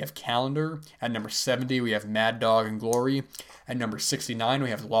 71, we have Calendar. At number 70, we have Mad Dog and Glory. At number 69, we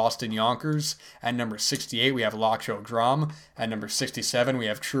have Lost in Yonkers. At number 68, we have Lochotrom. At number 67, we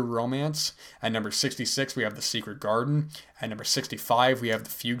have True Romance. At number 66, we have The Secret Garden. At number 65, we have The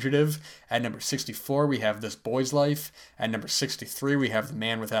Fugitive. At number 64, we have This Boy's Life. At number 63, we have The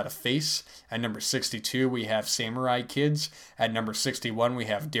Man Without a Face. At number 62, we have Samurai Kids. At number 61, we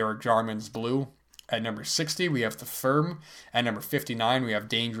have Derek Jarman's Blue. At number 60, we have The Firm. At number 59, we have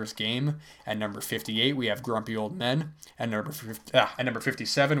Dangerous Game. At number 58, we have Grumpy Old Men. At number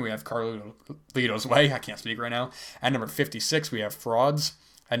 57, we have Carlito's Way. I can't speak right now. At number 56, we have Frauds.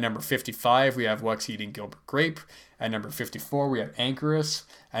 At number 55, we have What's Eating Gilbert Grape. At number 54, we have Anchorus.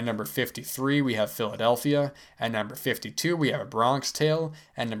 At number 53, we have Philadelphia. At number 52, we have A Bronx Tale.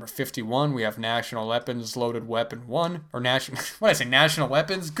 At number 51, we have National Weapons Loaded Weapon 1. Or National... What did I say? National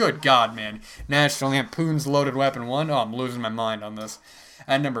Weapons? Good God, man. National Lampoon's Loaded Weapon 1. Oh, I'm losing my mind on this.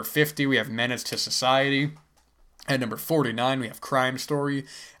 At number 50, we have Menace to Society. At number 49, we have Crime Story.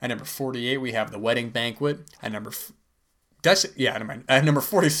 At number 48, we have The Wedding Banquet. At number... At number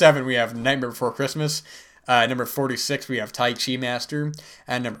 47, we have Nightmare Before Christmas. At number 46, we have Tai Chi Master.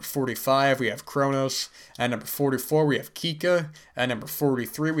 At number 45, we have Kronos. At number 44, we have Kika. At number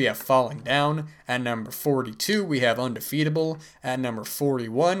 43, we have Falling Down. At number 42, we have Undefeatable. At number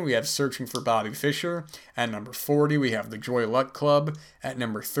 41, we have Searching for Bobby Fischer. At number 40, we have The Joy Luck Club. At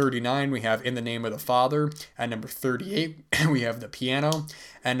number 39, we have In the Name of the Father. At number 38, we have The Piano.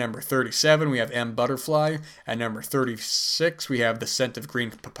 At number 37, we have M. Butterfly. At number 36, we have The Scent of Green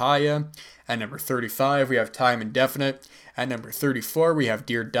Papaya. At number 35, we have Time Indefinite. At number 34, we have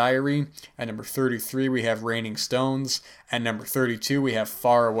Dear Diary. At number 33, we have Raining Stones. At number 32, we have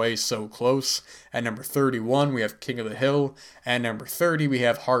Far Away So Close. At number 31, we have King of the Hill. At number 30, we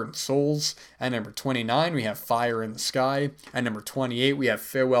have Heart and Souls. At number 29, we have Fire in the Sky. At number 28, we have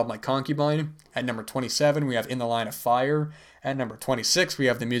Farewell My Concubine. At number 27, we have In the Line of Fire. At number 26, we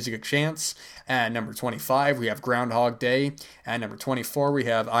have The Music of Chance. At number 25, we have Groundhog Day. At number 24, we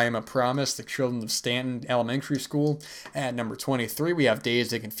have I Am a Promise, The Children of Stanton Elementary School. At number 23, we have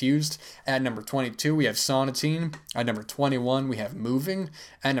Dazed and Confused. At number 22, we have Sonatine. At number 21, we have Moving.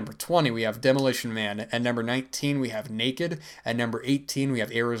 At number 20, we have Demolition Man. At number 19, we have Naked. At number 18, we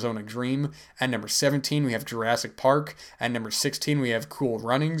have Arizona Dream. At number 17, we have Jurassic Park. At number 16, we have Cool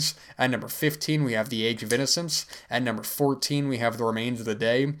Runnings. At number 15, we have The Age of Innocence. At number 14, we have The Remains of the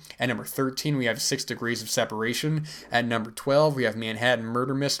Day. At number 13, we have 6 Degrees of Separation. At number 12, we have Manhattan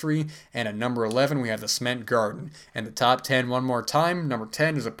Murder Mystery. And at number 11, we have The Cement Garden. And the top 10 one more time. Number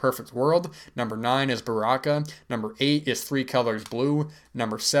 10 is A Perfect World. Number 9 is Baraka. Number 8 is Three Colors Blue.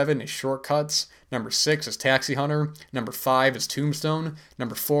 Number 7 is Shortcuts. Number 6 is Taxi Hunter. Number 5 is Tombstone.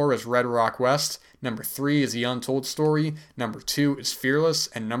 Number 4 is Red Rock West. Number 3 is The Untold Story. Number 2 is Fearless.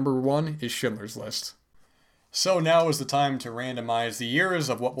 And number 1 is Schindler's List. So now is the time to randomize the years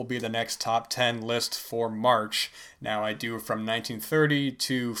of what will be the next top 10 list for March. Now I do from 1930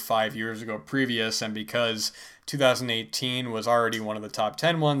 to 5 years ago previous, and because 2018 was already one of the top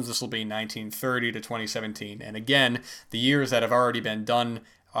 10 ones, this will be 1930 to 2017. And again, the years that have already been done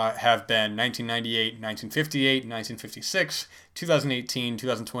have been 1998, 1958, 1956, 2018,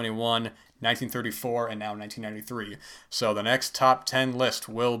 2021, 1934, and now 1993. So the next top 10 list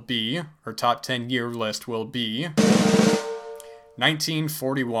will be, or top 10 year list will be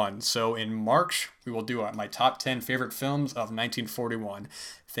 1941. So in March, we will do my top 10 favorite films of 1941.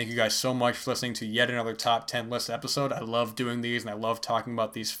 Thank you guys so much for listening to yet another top 10 list episode. I love doing these and I love talking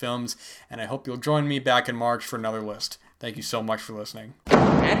about these films, and I hope you'll join me back in March for another list. Thank you so much for listening.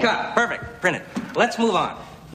 And cut. Perfect. Print it. Let's move on.